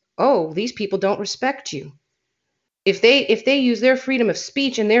 Oh, these people don't respect you. If they use their freedom of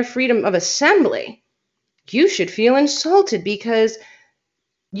speech and their freedom of assembly, you should feel insulted because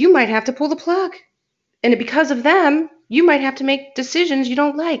you might have to pull the plug. And because of them, you might have to make decisions you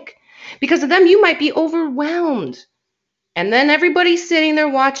don't like. Because of them, you might be overwhelmed. And then everybody sitting there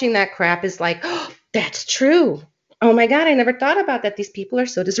watching that crap is like, oh, that's true. Oh my God, I never thought about that. These people are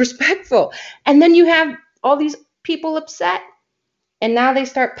so disrespectful. And then you have all these people upset. And now they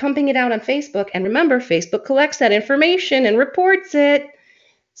start pumping it out on Facebook. And remember, Facebook collects that information and reports it.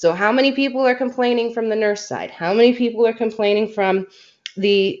 So how many people are complaining from the nurse side? How many people are complaining from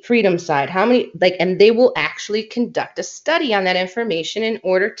the freedom side? How many, and they will actually conduct a study on that information in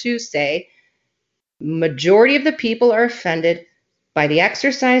order to say majority of the people are offended by the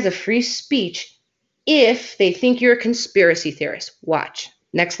exercise of free speech if they think you're a conspiracy theorist. Watch.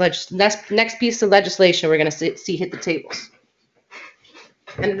 Next piece of legislation we're going to see hit the tables.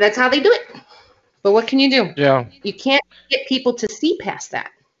 And that's how they do it. But what can you do? Yeah. You can't get people to see past that.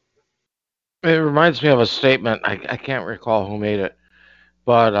 It reminds me of a statement. I can't recall who made it,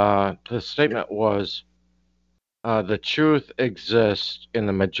 but the statement was, the truth exists in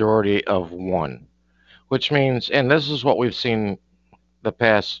the majority of one, which means, and this is what we've seen the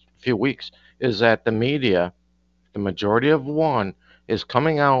past few weeks, is that the media, the majority of one, is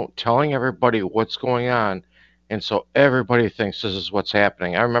coming out telling everybody what's going on. And so everybody thinks this is what's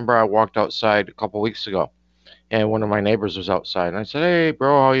happening. I remember I walked outside a couple weeks ago and one of my neighbors was outside and I said, "Hey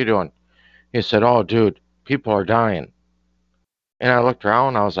bro, how you doing?" He said, "Oh, dude, people are dying." And I looked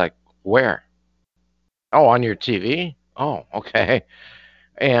around. I was like, "Where?" "Oh, on your TV." "Oh, okay."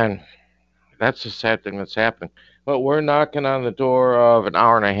 And that's the sad thing that's happening. But we're knocking on the door of an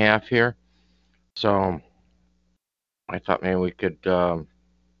hour and a half here, so I thought maybe we could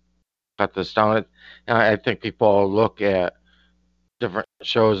cut this down. I think people look at different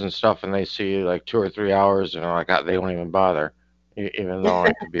shows and stuff, and they see like 2 or 3 hours, and they're like, "Ah, they don't even bother," even though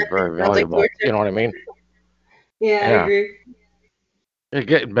it could be very Sounds like valuable. You torture. know what I mean? Yeah, I Yeah. agree. You're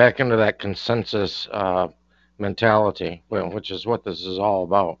getting back into that consensus mentality, which is what this is all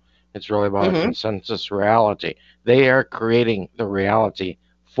about. It's really about a Hmm. consensus reality. They are creating the reality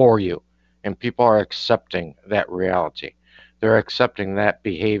for you, and people are accepting that reality. They're accepting that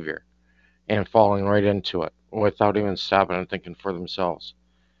behavior and falling right into it without even stopping and thinking for themselves.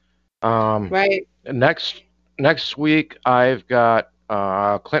 Um, Right. next next week, I've got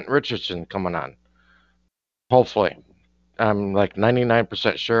Clinton Richardson coming on. Hopefully, I'm like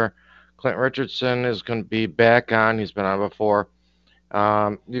 99% sure Clinton Richardson is going to be back on. He's been on before.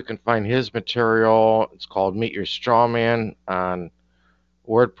 You can find his material. It's called Meet Your Strawman on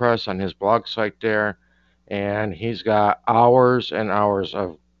WordPress on his blog site there. And he's got hours and hours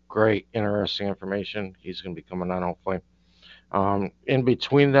of great, interesting information. He's going to be coming on hopefully. In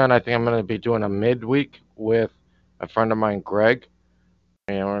between then, I think I'm going to be doing a midweek with a friend of mine, Greg.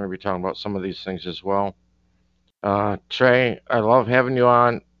 And we're going to be talking about some of these things as well. Trey, I love having you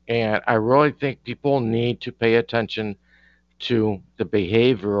on, and I really think people need to pay attention to the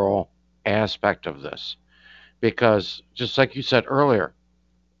behavioral aspect of this because, just like you said earlier,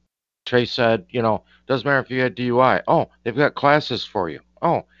 Trey said, doesn't matter if you had DUI. Oh, they've got classes for you.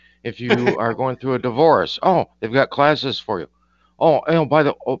 Oh, if you are going through a divorce. Oh, they've got classes for you.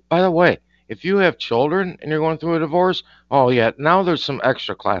 By the way, if you have children and you're going through a divorce, oh yeah, now there's some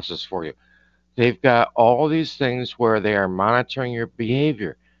extra classes for you. They've got all these things where they are monitoring your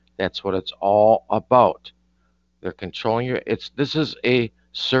behavior. That's what it's all about. They're controlling you. This is a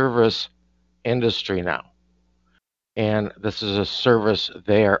service industry now, and this is a service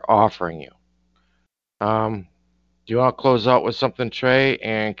they are offering you. Do you want to close out with something, Trey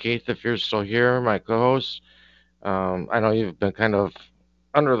and Keith, if you're still here, my co-host? I know you've been kind of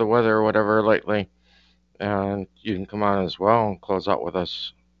under the weather or whatever lately, and you can come on as well and close out with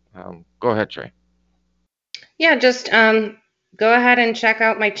us. Go ahead, Trey. Yeah, just go ahead and check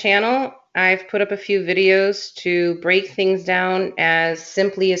out my channel. I've put up a few videos to break things down as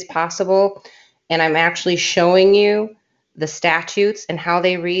simply as possible, and I'm actually showing you the statutes and how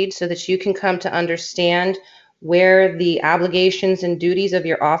they read so that you can come to understand where the obligations and duties of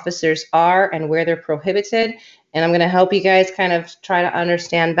your officers are and where they're prohibited. And I'm going to help you guys kind of try to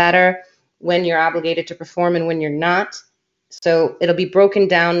understand better when you're obligated to perform and when you're not. So it'll be broken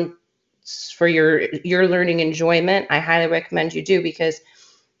down for your learning enjoyment. I highly recommend you do because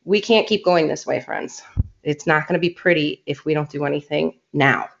we can't keep going this way, friends. It's not going to be pretty if we don't do anything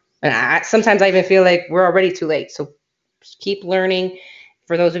now. And sometimes I even feel like we're already too late. So keep learning.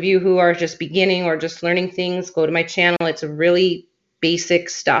 For those of you who are just beginning or just learning things, go to my channel. It's a really basic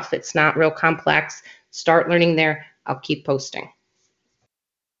stuff. It's not real complex. Start learning there. I'll keep posting.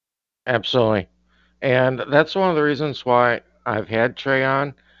 Absolutely. And that's one of the reasons why I've had Trey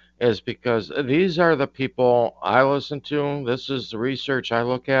on, is because these are the people I listen to. This is the research I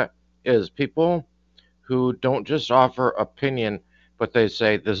look at, is people who don't just offer opinion, but they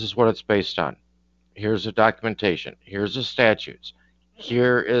say this is what it's based on. Here's the documentation. Here's the statutes.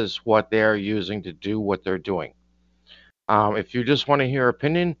 Here is what they're using to do what they're doing. If you just want to hear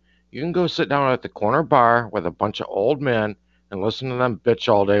opinion, you can go sit down at the corner bar with a bunch of old men and listen to them bitch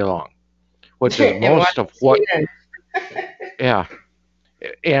all day long, which is And watch most of what, CNN. yeah.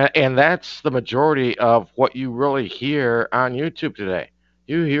 And that's the majority of what you really hear on YouTube today.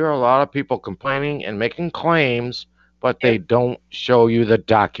 You hear a lot of people complaining and making claims, but they Yep. don't show you the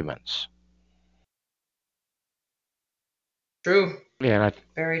documents. True. Yeah, and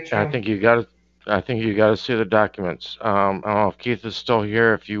Very I true. think you got to. I think you got to see the documents. I don't know if Keith is still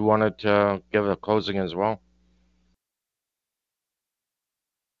here. If you wanted to give a closing as well.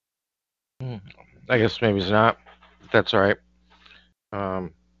 I guess maybe he's not. That's all right.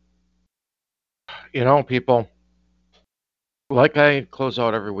 Um, people, like I close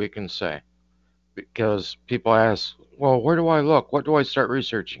out every week and say, because people ask, well, where do I look? What do I start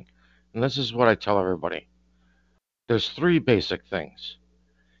researching? And this is what I tell everybody. There's three basic things.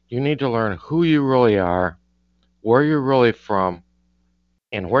 You need to learn who you really are, where you're really from,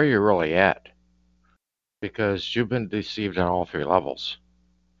 and where you're really at, because you've been deceived on all three levels.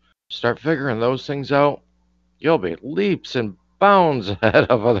 Start figuring those things out, you'll be leaps and bounds ahead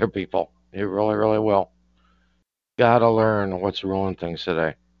of other people. You really, really will. Gotta learn what's ruling things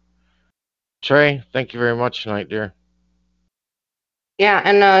today. Trey, thank you very much tonight, dear. Yeah,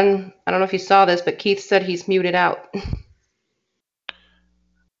 and I don't know if you saw this, but Keith said he's muted out.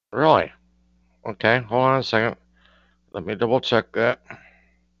 Really? Okay, hold on a second. Let me double check that.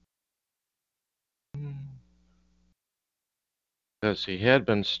 Because he had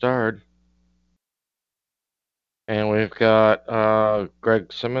been starred. And we've got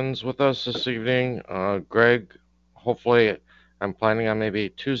Greg Simmons with us this evening. Greg, hopefully, I'm planning on maybe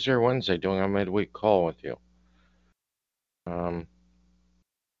Tuesday or Wednesday doing a midweek call with you.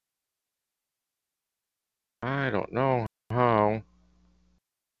 I don't know how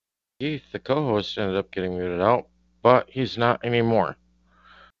Keith, the co-host, ended up getting muted out, but he's not anymore.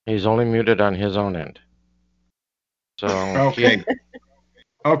 He's only muted on his own end. So, Okay. Keith,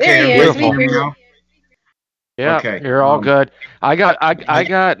 Okay. There he Everybody is. can hear me now? yeah, Okay. you're all good. I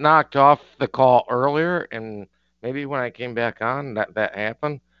got knocked off the call earlier, and maybe when I came back on, that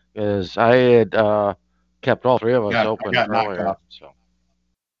happened because I had kept all three of us Yeah, I open got knocked earlier. off. So,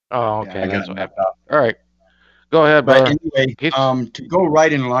 oh, Yeah, okay, I that's got what knocked happened. off. All right, go ahead, But brother. anyway, Keith. to go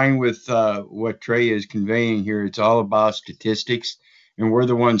right in line with what Trey is conveying here, it's all about statistics, and we're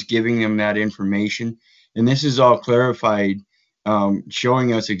the ones giving them that information. And this is all clarified,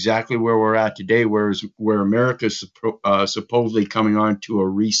 showing us exactly where we're at today, where America's supposedly coming on to a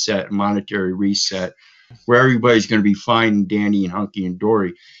reset, monetary reset, where everybody's going to be fine and dandy and hunky and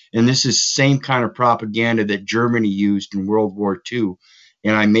dory. And this is same kind of propaganda that Germany used in World War II.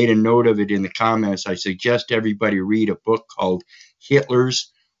 And I made a note of it in the comments. I suggest everybody read a book called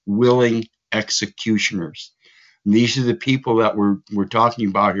Hitler's Willing Executioners. And these are the people that we're talking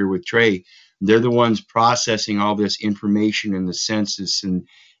about here with Trey. They're the ones processing all this information in the census and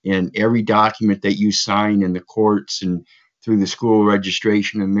every document that you sign in the courts and through the school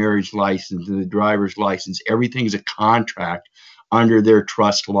registration and marriage license and the driver's license. Everything is a contract under their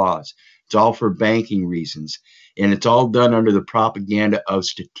trust laws. It's all for banking reasons. And it's all done under the propaganda of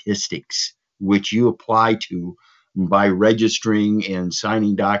statistics, which you apply to by registering and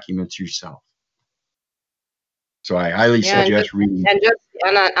signing documents yourself. So I highly suggest reading. And just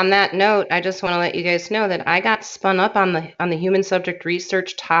on that note, I just want to let you guys know that I got spun up on the human subject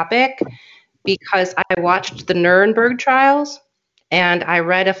research topic because I watched the Nuremberg trials and I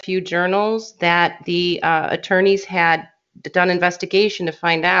read a few journals that the attorneys had done investigation to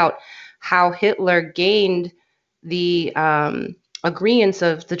find out how Hitler gained the agreements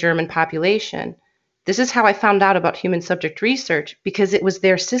of the German population. This is how I found out about human subject research, because it was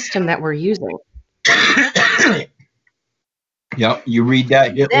their system that we're using. Yeah, you read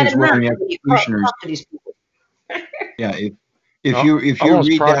that Hitler's Willing Executioners. Yeah, if you read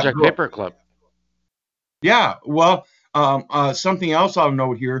Project that book, Paperclip. Yeah, well, something else I'll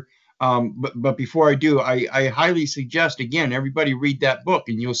note here. But before I do, I highly suggest again everybody read that book,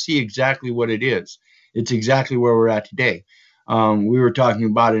 and you'll see exactly what it is. It's exactly where we're at today. We were talking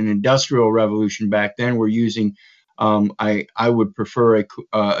about an industrial revolution back then. We're using, I would prefer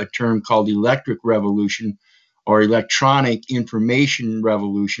a term called electric revolution or electronic information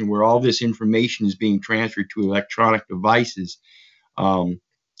revolution, where all this information is being transferred to electronic devices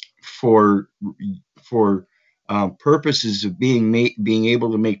for purposes of being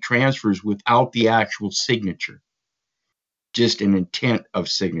able to make transfers without the actual signature, just an intent of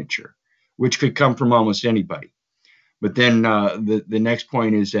signature, which could come from almost anybody. But then the next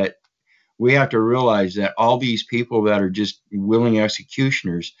point is that we have to realize that all these people that are just willing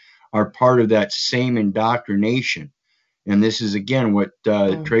executioners are part of that same indoctrination. And this is, again, what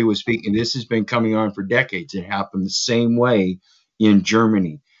Trey was speaking. This has been coming on for decades. It happened the same way in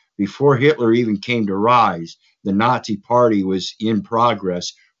Germany. Before Hitler even came to rise, the Nazi Party was in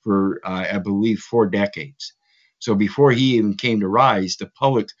progress for, I believe, 4 decades. So before he even came to rise, the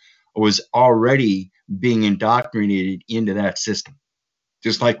public was already being indoctrinated into that system,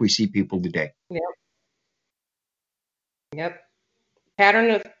 just like we see people today. Yep.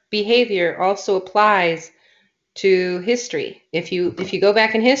 Pattern of behavior also applies to history. If you go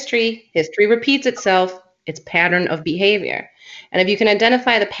back in history repeats itself. It's pattern of behavior. And if you can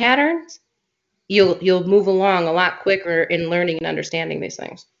identify the patterns, you'll move along a lot quicker in learning and understanding these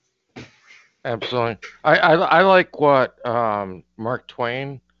things. Absolutely. I like what Mark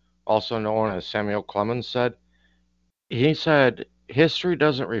Twain, also known as Samuel Clemens, said. He said, history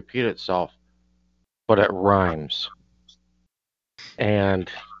doesn't repeat itself, but it rhymes. And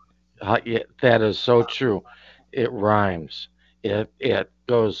that is so true. It rhymes. It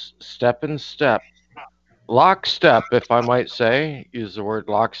goes step in step, lockstep, if I might say. Use the word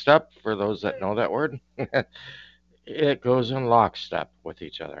lockstep for those that know that word. It goes in lockstep with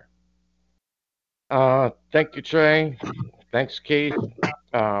each other. Thank you, Trey. Thanks, Keith.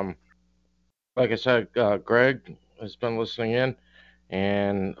 Um, like I said, Greg has been listening in,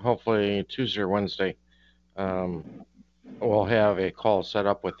 and hopefully Tuesday or Wednesday, um, we'll have a call set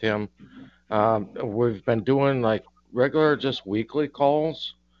up with him. We've been doing like regular, just weekly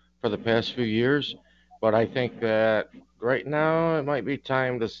calls for the past few years, but I think that right now it might be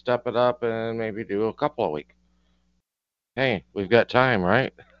time to step it up and maybe do a couple a week. Hey, we've got time,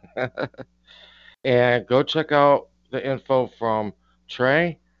 right? And go check out the info from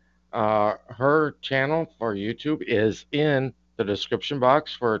Trey. Her channel for YouTube is in the description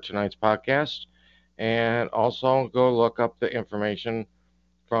box for tonight's podcast. And also go look up the information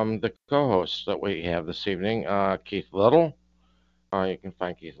from the co-hosts that we have this evening, Keith Little. You can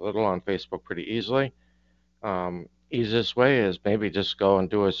find Keith Little on Facebook pretty easily. Easiest way is maybe just go and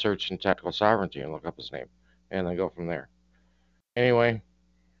do a search in Tactical Sovereignty and look up his name, and then go from there. Anyway,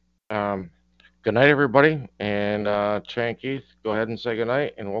 good night, everybody. And Trey and Keith, go ahead and say good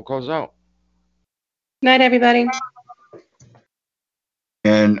night, and we'll close out. Night, everybody.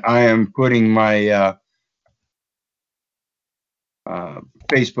 And I am putting my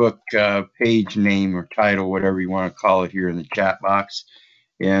Facebook page name or title, whatever you want to call it, here in the chat box.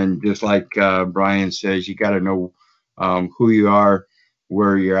 And just like Brian says, you got to know who you are,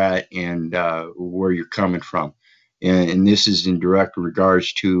 where you're at, and where you're coming from. And this is in direct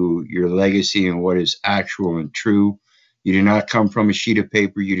regards to your legacy and what is actual and true. You do not come from a sheet of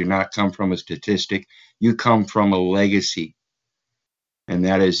paper. You do not come from a statistic. You come from a legacy. And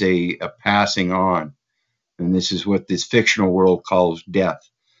that is a passing on. And this is what this fictional world calls death.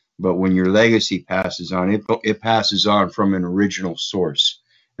 But when your legacy passes on, it passes on from an original source.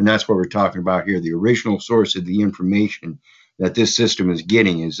 And that's what we're talking about here. The original source of the information that this system is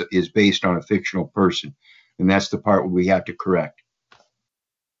getting is based on a fictional person. And that's the part we have to correct.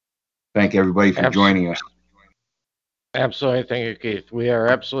 Thank everybody for joining us. Absolutely. Thank you, Keith. We are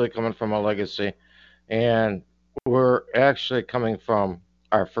absolutely coming from a legacy. And we're actually coming from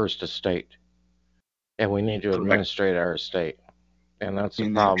our first estate. And we need to administrate our estate. And that's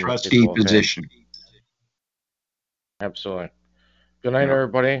the problem. In the trustee position. Absolutely. Good night,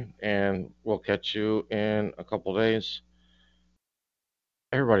 everybody. And we'll catch you in a couple days.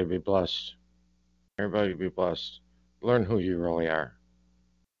 Everybody be blessed. Everybody be blessed. Learn who you really are.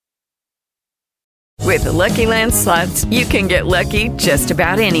 With the Lucky Land Slots, you can get lucky just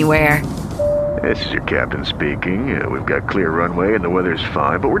about anywhere. This is your captain speaking. We've got clear runway and the weather's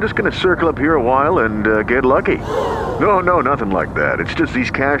fine, but we're just going to circle up here a while and get lucky. No, nothing like that. It's just these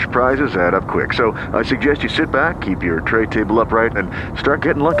cash prizes add up quick. So I suggest you sit back, keep your tray table upright, and start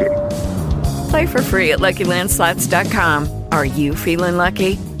getting lucky. Play for free at LuckyLandSlots.com. Are you feeling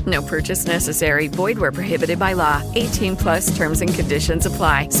lucky? No purchase necessary. Void where prohibited by law. 18+ terms and conditions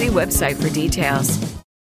apply. See website for details.